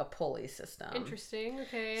with like a pulley system. Interesting.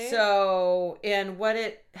 Okay. So, and what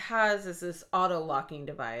it has is this auto locking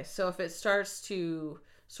device. So if it starts to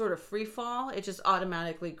sort of free fall, it just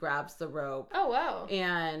automatically grabs the rope. Oh, wow.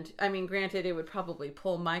 And I mean, granted, it would probably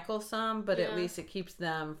pull Michael some, but at least it keeps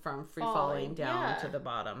them from free falling down to the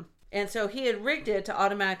bottom. And so he had rigged it to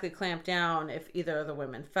automatically clamp down if either of the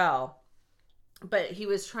women fell. But he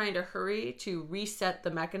was trying to hurry to reset the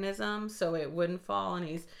mechanism so it wouldn't fall, and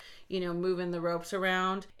he's, moving the ropes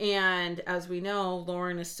around. And as we know,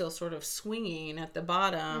 Lauren is still sort of swinging at the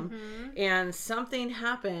bottom, and something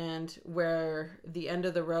happened where the end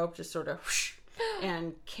of the rope just sort of whoosh,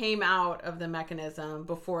 and came out of the mechanism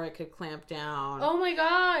before it could clamp down. Oh my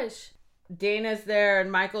gosh. Dana's there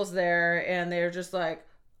and Michael's there, and they're just like,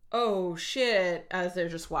 oh shit, as they're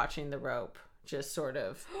just watching the rope just sort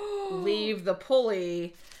of leave the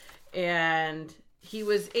pulley. And he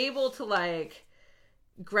was able to like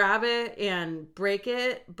grab it and break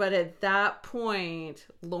it, but at that point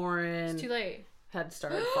Lauren it's too late, had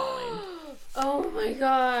started falling. Oh my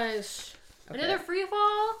gosh. Another free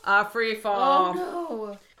fall? Free fall. Oh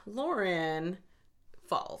no. Lauren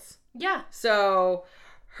falls. Yeah. So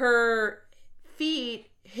her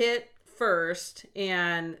feet hit first,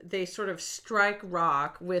 and they sort of strike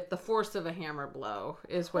rock with the force of a hammer blow,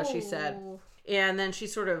 is what she said. And then she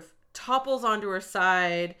sort of topples onto her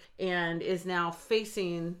side and is now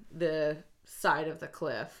facing the side of the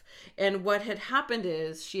cliff. And what had happened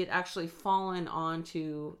is she had actually fallen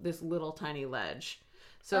onto this little tiny ledge.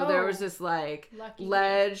 So there was this like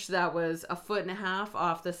ledge that was 1.5 feet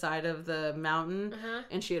off the side of the mountain,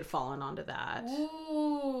 and she had fallen onto that.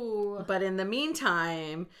 Ooh. But in the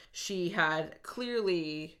meantime, she had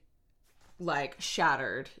clearly like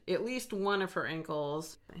shattered at least one of her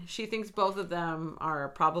ankles. She thinks both of them are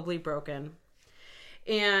probably broken.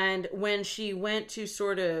 And when she went to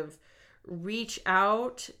sort of reach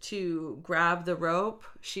out to grab the rope,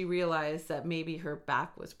 she realized that maybe her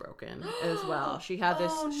back was broken as well. She had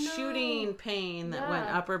this shooting pain that went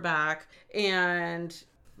up her back, and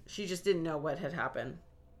she just didn't know what had happened.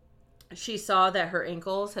 She saw that her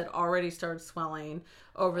ankles had already started swelling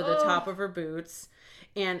over the top of her boots,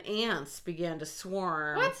 and ants began to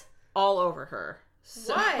swarm all over her.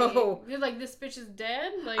 So, why? You're like, this bitch is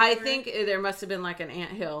dead? Like, I think there must have been like an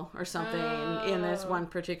anthill or something in this one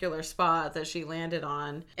particular spot that she landed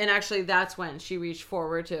on. And actually, that's when she reached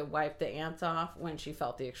forward to wipe the ants off, when she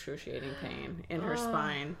felt the excruciating pain in her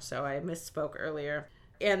spine. So I misspoke earlier.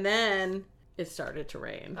 And then it started to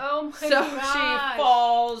rain. Oh my gosh. So she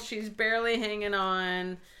falls. She's barely hanging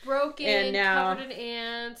on. Broken, and now covered in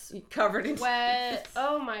ants. Covered in wet.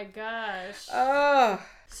 Oh my gosh. Oh.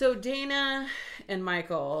 So Dana and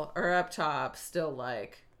Michael are up top, still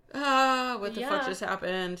like, what the fuck just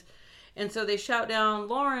happened? And so they shout down,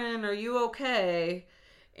 Lauren, are you okay?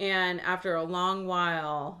 And after a long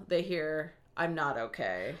while, they hear, I'm not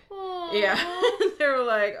okay. Aww. Yeah. They were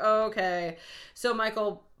like, oh, okay. So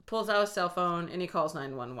Michael pulls out his cell phone and he calls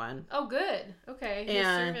 911. Oh, good. Okay. His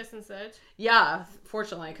service and such. Yeah,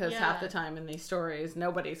 fortunately, because half the time in these stories,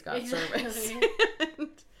 nobody's got service.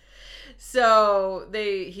 So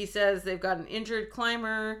he says they've got an injured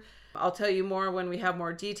climber. I'll tell you more when we have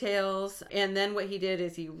more details. And then what he did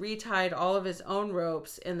is he retied all of his own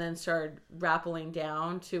ropes and then started rappelling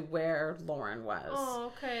down to where Lauren was.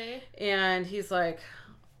 Oh, okay. And he's like,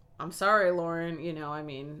 I'm sorry,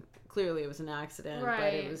 Lauren. Clearly it was an accident, but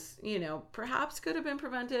it was, perhaps could have been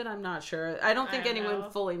prevented. I'm not sure. I don't think anyone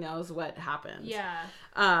fully knows what happened. Yeah.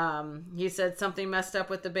 He said something messed up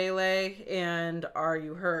with the belay and are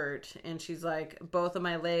you hurt? And she's like, both of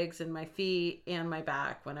my legs and my feet and my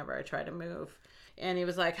back whenever I try to move. And he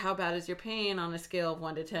was like, how bad is your pain on a scale of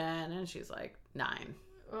 1 to 10? And she's like, 9.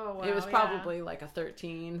 Oh, wow. It was probably like a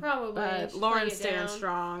 13. Probably. But Lauren's staying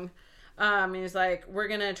strong. And he's like, we're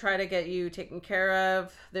going to try to get you taken care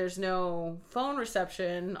of. There's no phone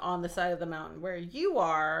reception on the side of the mountain where you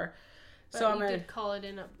are. But so I'm going to call it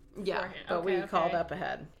in up. Yeah, but we called up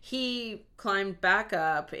ahead. He climbed back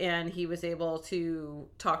up and he was able to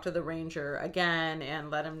talk to the ranger again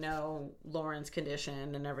and let him know Lauren's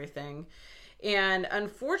condition and everything. And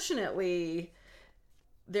unfortunately,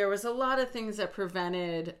 there was a lot of things that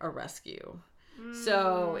prevented a rescue.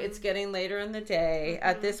 So it's getting later in the day.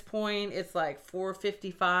 At this point, it's like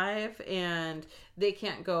 4:55 and they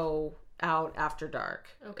can't go out after dark.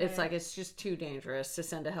 Okay. It's like it's just too dangerous to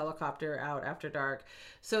send a helicopter out after dark.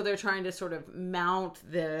 So they're trying to sort of mount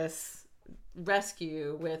this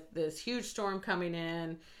rescue with this huge storm coming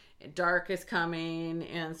in. Dark is coming.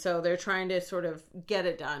 And so they're trying to sort of get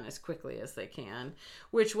it done as quickly as they can,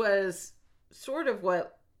 which was sort of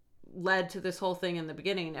what led to this whole thing in the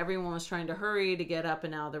beginning. Everyone was trying to hurry to get up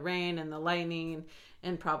and out of the rain and the lightning,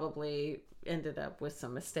 and probably ended up with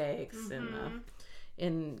some mistakes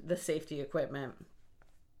in the safety equipment.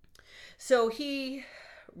 So he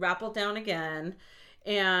rappelled down again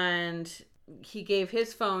and he gave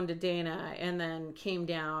his phone to Dana and then came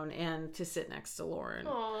down and to sit next to Lauren.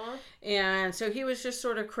 Aww. And so he was just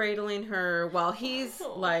sort of cradling her while he's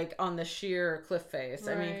like on the sheer cliff face.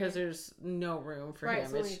 Right. I mean, because there's no room for him.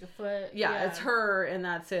 So it's, a foot. Yeah, it's her and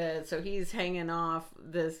that's it. So he's hanging off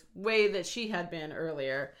this way that she had been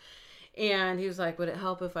earlier. And he was like, would it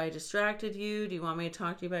help if I distracted you? Do you want me to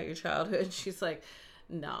talk to you about your childhood? And she's like,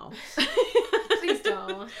 no. Please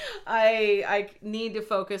don't. I need to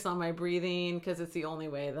focus on my breathing because it's the only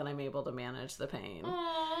way that I'm able to manage the pain.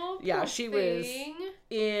 Aww, yeah, she was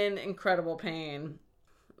in incredible pain.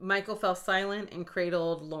 Michael fell silent and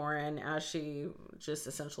cradled Lauren as she just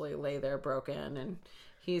essentially lay there broken, and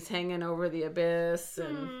he's hanging over the abyss,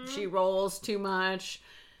 and she rolls too much.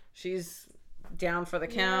 She's down for the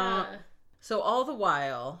count. Yeah. So all the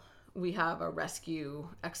while, we have a rescue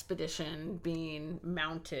expedition being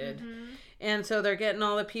mounted. And so they're getting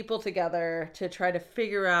all the people together to try to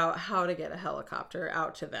figure out how to get a helicopter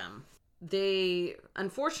out to them.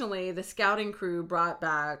 Unfortunately, the scouting crew brought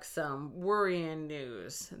back some worrying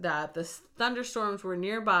news that the thunderstorms were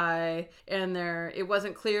nearby and it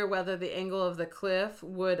wasn't clear whether the angle of the cliff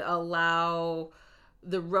would allow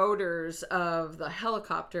the rotors of the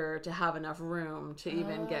helicopter to have enough room to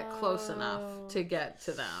even get close enough to get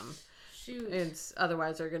to them. Shoot.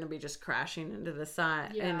 Otherwise they're going to be just crashing into the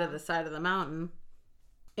side of the mountain.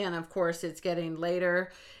 And of course it's getting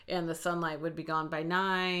later and the sunlight would be gone by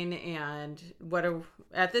 9, and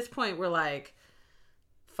at this point we're like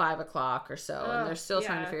 5 o'clock or so, and they're still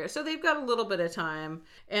trying to figure it. So they've got a little bit of time,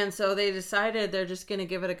 and so they decided they're just going to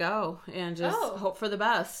give it a go and just hope for the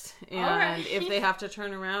best. And if they have to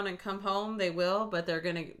turn around and come home, they will, but they're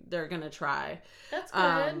gonna try. That's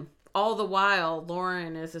good. All the while,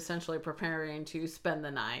 Lauren is essentially preparing to spend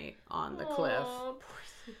the night on the cliff.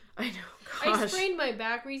 I know. Gosh. I sprained my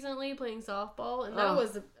back recently playing softball, and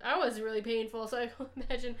that was really painful. So I can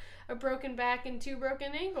imagine a broken back and 2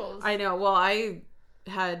 broken ankles. I know. Well, I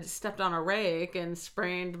had stepped on a rake and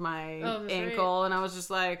sprained my ankle, and I was just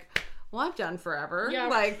like, well, I'm done forever. Yeah.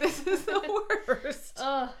 Like, this is the worst.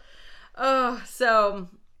 So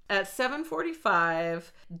at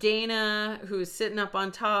 7:45, Dana, who's sitting up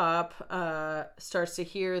on top, starts to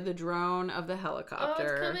hear the drone of the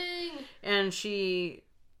helicopter. Oh, it's coming. And she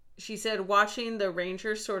said watching the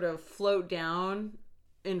ranger sort of float down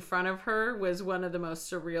in front of her was one of the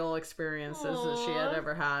most surreal experiences that she had Aw.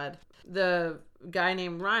 ever had. The guy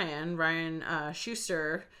named Ryan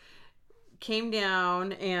Schuster, came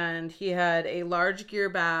down and he had a large gear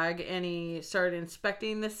bag and he started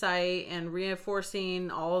inspecting the site and reinforcing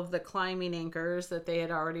all of the climbing anchors that they had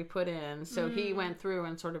already put in. So he went through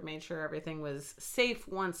and sort of made sure everything was safe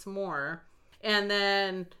once more and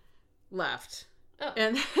then left. Oh.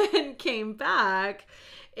 And then came back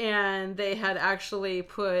and they had actually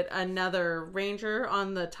put another ranger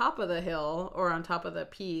on the top of the hill or on top of the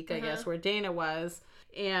peak, I guess, where Dana was.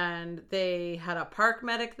 And they had a park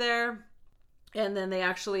medic there. And then they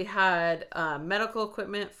actually had medical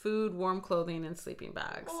equipment, food, warm clothing, and sleeping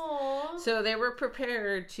bags. Aww. So they were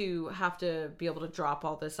prepared to have to be able to drop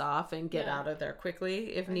all this off and get out of there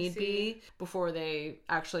quickly if need be before they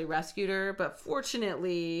actually rescued her. But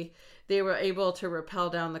fortunately, they were able to rappel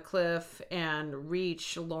down the cliff and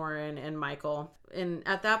reach Lauren and Michael. And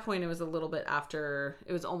at that point, it was a little bit after,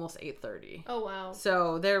 it was almost 8:30. Oh, wow.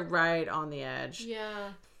 So they're right on the edge.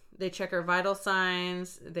 Yeah. They check her vital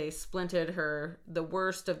signs. They splinted her, the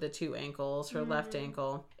worst of the two ankles, her left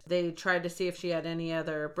ankle. They tried to see if she had any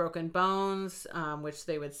other broken bones, which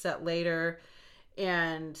they would set later.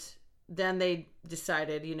 And then they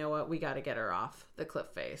decided, you know what, we got to get her off the cliff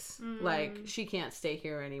face. Like, she can't stay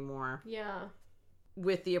here anymore. Yeah.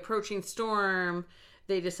 With the approaching storm,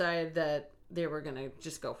 they decided that they were going to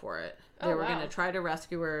just go for it. They were going to try to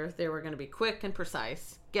rescue her. They were going to be quick and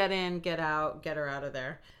precise. Get in, get out, get her out of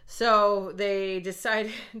there. So they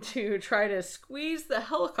decided to try to squeeze the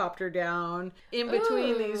helicopter down in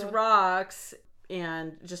between these rocks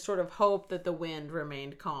and just sort of hope that the wind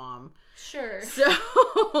remained calm. Sure.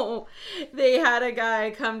 So they had a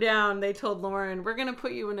guy come down. They told Lauren, we're going to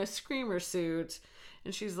put you in a screamer suit.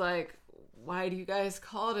 And she's like, why do you guys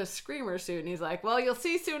call it a screamer suit? And he's like, well, you'll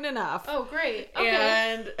see soon enough. Oh, great. Okay.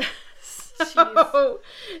 And so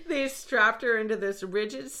they strapped her into this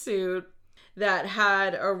rigid suit that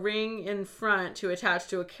had a ring in front to attach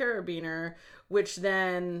to a carabiner, which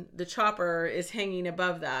then the chopper is hanging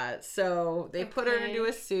above that. So they put her into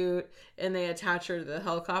a suit and they attach her to the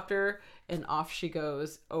helicopter and off she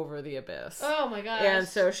goes over the abyss. Oh my gosh. And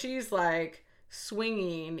so she's like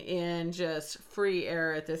swinging in just free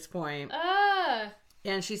air at this point.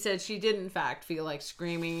 And she said she did in fact feel like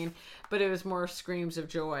screaming, but it was more screams of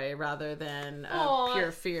joy rather than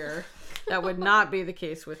pure fear. That would not be the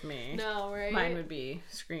case with me. No, right? Mine would be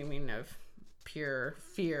screaming of pure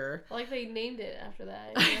fear. I like they named it after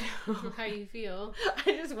that. How you feel.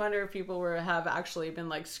 I just wonder if people have actually been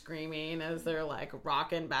like screaming as they're like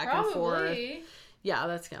rocking back and forth. Probably. Yeah,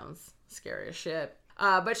 that sounds scary as shit.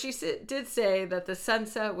 But she did say that the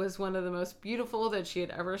sunset was one of the most beautiful that she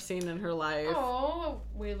had ever seen in her life. Oh,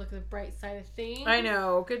 way to look at the bright side of things. I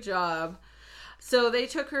know. Good job. So they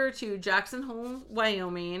took her to Jackson Hole,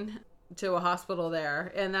 Wyoming, to a hospital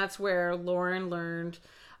there. And that's where Lauren learned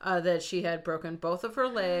that she had broken both of her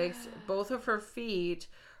legs, both of her feet,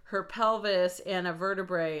 her pelvis, and a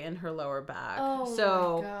vertebrae in her lower back. Oh,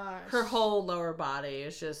 so my gosh. Her whole lower body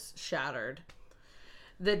is just shattered.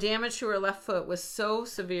 The damage to her left foot was so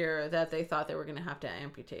severe that they thought they were going to have to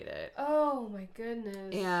amputate it. Oh my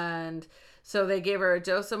goodness. And so they gave her a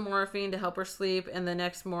dose of morphine to help her sleep. And the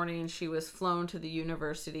next morning she was flown to the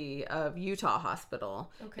University of Utah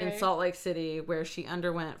Hospital in Salt Lake City, where she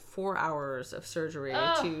underwent 4 hours of surgery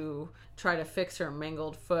to try to fix her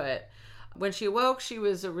mangled foot. When she awoke, she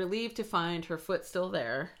was relieved to find her foot still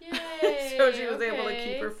there. Yay. So she was able to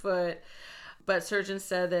keep her foot. But surgeons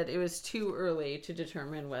said that it was too early to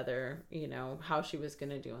determine whether, how she was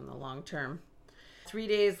going to do in the long term. 3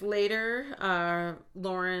 days later,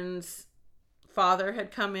 Lauren's father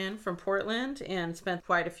had come in from Portland and spent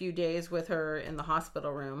quite a few days with her in the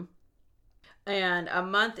hospital room. And a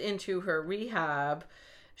month into her rehab,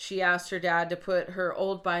 she asked her dad to put her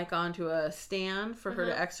old bike onto a stand for her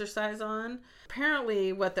to exercise on.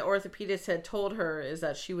 Apparently, what the orthopedist had told her is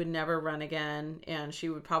that she would never run again, and she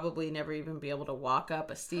would probably never even be able to walk up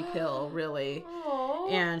a steep hill, really.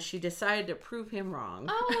 And she decided to prove him wrong.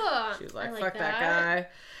 She was like, fuck that guy.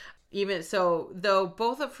 Even so, though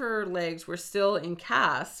both of her legs were still in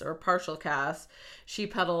casts or partial casts, she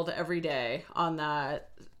pedaled every day on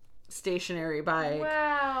that stationary bike.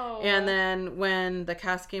 Wow. And then when the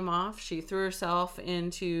cast came off, she threw herself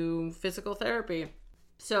into physical therapy.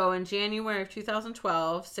 So in January of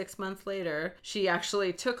 2012, 6 months later, she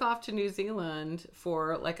actually took off to New Zealand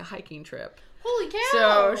for like a hiking trip. Holy cow.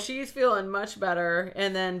 So she's feeling much better.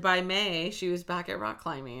 And then by May, she was back at rock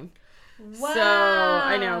climbing. Wow. So,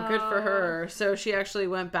 I know, good for her. So she actually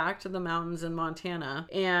went back to the mountains in Montana,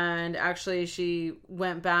 and actually she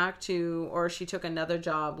went back to, or she took another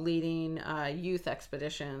job leading youth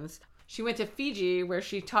expeditions. She went to Fiji where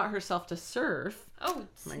she taught herself to surf. Oh,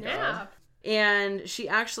 snap. And she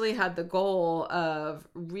actually had the goal of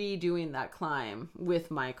redoing that climb with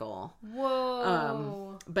Michael.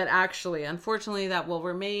 Whoa. But actually, unfortunately, that will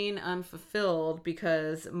remain unfulfilled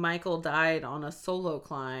because Michael died on a solo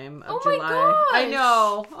climb of July. My gosh. I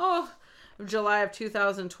know. Oh, July of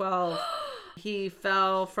 2012. He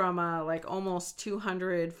fell from a almost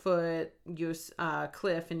 200-foot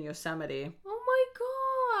cliff in Yosemite. Oh my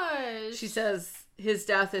gosh. She says his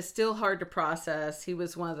death is still hard to process. He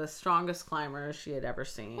was one of the strongest climbers she had ever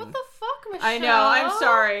seen. What the fuck, Michelle? I know, I'm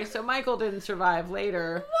sorry. So Michael didn't survive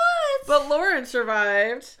later. What? But Lauren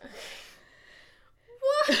survived.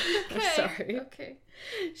 What? Okay. I'm sorry. Okay.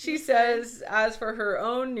 She says, as for her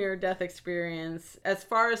own near-death experience,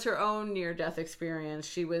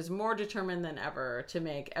 she was more determined than ever to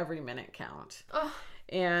make every minute count. Oh.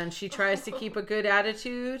 And she tries to keep a good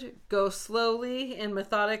attitude, go slowly and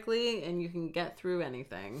methodically, and you can get through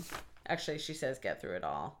anything. Actually, she says get through it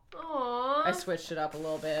all. Aww. I switched it up a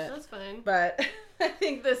little bit. That's fine. But I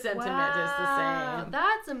think the sentiment is the same.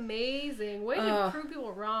 That's amazing. Way to prove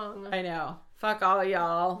people wrong. I know. Fuck all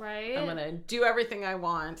y'all. Right? I'm going to do everything I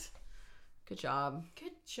want. Good job.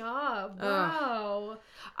 Good job. Wow.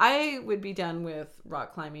 I would be done with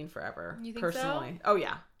rock climbing forever. You think personally. so? Oh,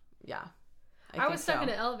 yeah. Yeah. I was stuck in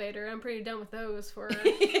an elevator. I'm pretty done with those for...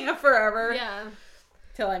 yeah, forever. Yeah.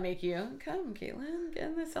 Till I make you, come, Caitlin, get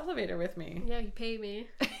in this elevator with me. Yeah, you pay me.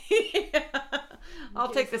 yeah. I'll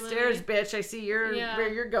take the stairs, bitch. I see where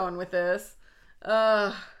you're going with this.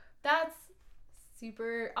 That's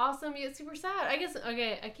super awesome yet super sad. I guess,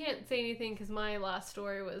 okay, I can't say anything because my last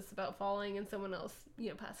story was about falling and someone else,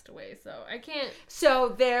 passed away. So I can't.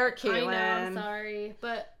 So there, Caitlin. I know, I'm sorry.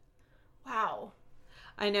 But, wow.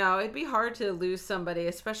 I know. It'd be hard to lose somebody,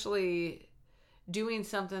 especially doing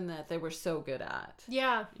something that they were so good at.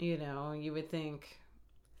 Yeah. You would think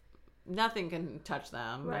nothing can touch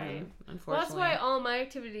them. Right. Unfortunately. Well, that's why all my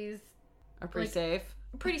activities are pretty safe.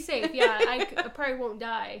 Pretty safe, yeah. I probably won't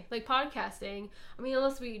die. Like podcasting. I mean,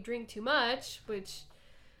 unless we drink too much, which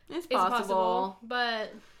it's is possible.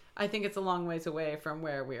 But I think it's a long ways away from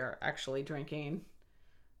where we are actually drinking.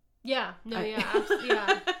 Yeah. No,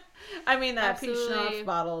 yeah. I mean, that Absolutely. peach schnapps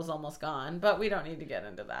bottle is almost gone, but we don't need to get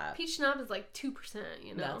into that. Peach schnapps is like 2%,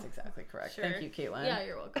 That's exactly correct. Sure. Thank you, Caitlin. Yeah,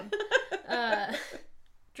 you're welcome.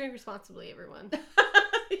 Drink responsibly, everyone.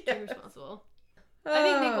 Drink responsible. I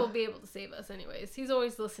think Nick will be able to save us anyways. He's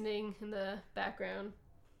always listening in the background.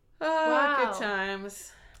 Wow. Good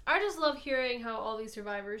times. I just love hearing how all these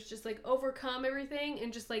survivors just overcome everything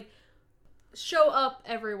and just show up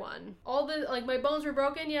everyone. All the my bones were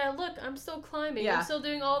broken. Yeah, look, I'm still climbing. Yeah. I'm still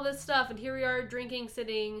doing all this stuff, and here we are drinking,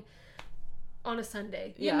 sitting on a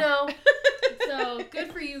Sunday. Yeah. So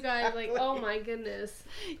good for you guys. Exactly. Oh my goodness.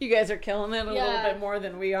 You guys are killing it a little bit more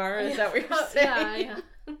than we are. Is that what you're saying? Yeah.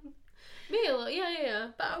 Me a little. Yeah.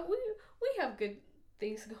 But we have good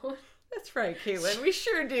things going. That's right, Caitlin. We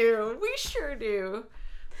sure do. Oh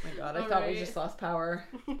my God, I thought we just lost power.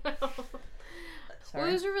 No. Well,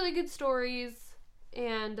 those are really good stories,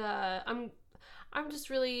 and I'm just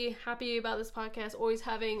really happy about this podcast always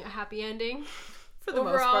having a happy ending. For the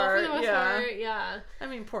most part, yeah. I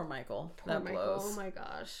mean, poor Michael. Poor that Michael. blows. Oh my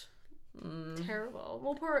gosh. Terrible.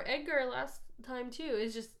 Well, poor Edgar last time too.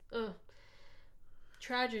 It's just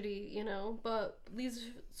tragedy, But these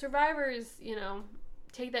survivors,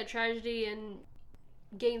 take that tragedy and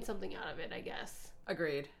gain something out of it, I guess.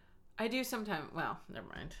 Agreed. I do sometimes. Well, never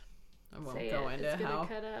mind. I won't Say go it. into It's how. gonna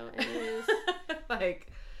cut out. Anyways.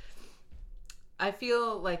 I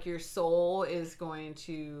feel like your soul is going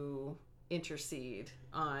to intercede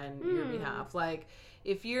on your behalf.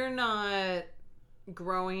 If you're not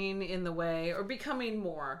growing in the way or becoming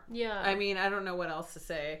more. Yeah. I mean, I don't know what else to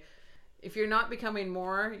say. If you're not becoming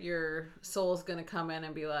more, your soul's going to come in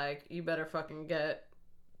and be like, you better fucking get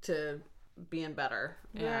to being better.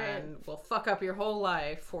 Right. And we'll fuck up your whole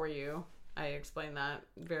life for you. I explained that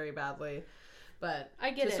very badly. But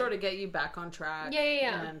I get to it. sort of get you back on track.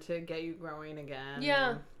 Yeah. And to get you growing again.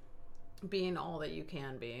 Yeah. And being all that you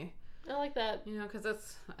can be. I like that. Because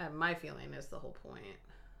that's my feeling is the whole point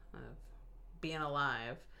of being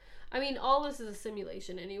alive. I mean, all this is a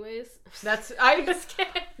simulation anyways. Just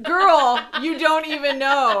kidding. Girl, you don't even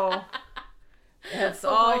know. It's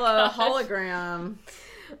all a hologram.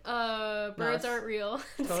 Birds aren't real.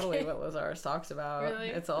 Totally what Lazarus talks about. Really?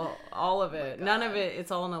 It's all of it. Oh None of it, it's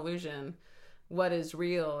all an illusion. what is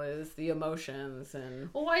real is the emotions. And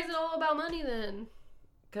well, why is it all about money then?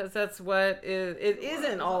 because that's what it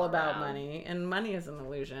isn't all about money, and money is an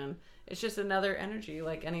illusion. It's just another energy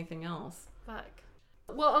like anything else. Fuck.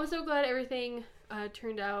 Well, I'm so glad everything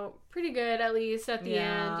turned out pretty good, at least at the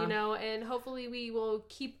end, you know, and hopefully we will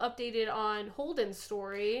keep updated on Holden's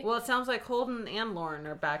story. Well, it sounds like Holden and Lauren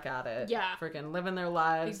are back at it. Yeah. Freaking living their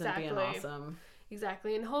lives and being Exactly. awesome.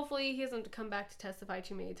 Exactly, and hopefully he doesn't come back to testify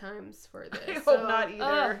too many times for this. I hope not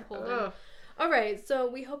either. Holden. All right, so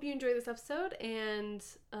we hope you enjoyed this episode, and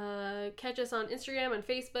catch us on Instagram, on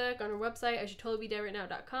Facebook, on our website,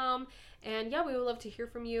 IshouldTotallyBeDeadRightNow.com. And yeah, we would love to hear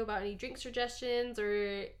from you about any drink suggestions, or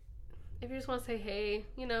if you just want to say hey,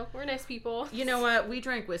 you know, we're nice people. You know what? We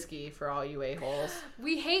drink whiskey for all you a-holes.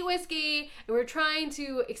 We hate whiskey, and we're trying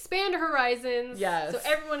to expand our horizons. Yes. So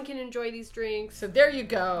everyone can enjoy these drinks. So there you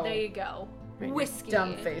go. There you go. Whiskey.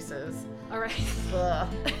 Dumb faces. All right. Ugh.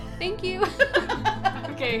 Thank you.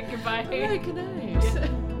 Okay, goodbye. All right, good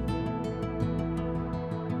night.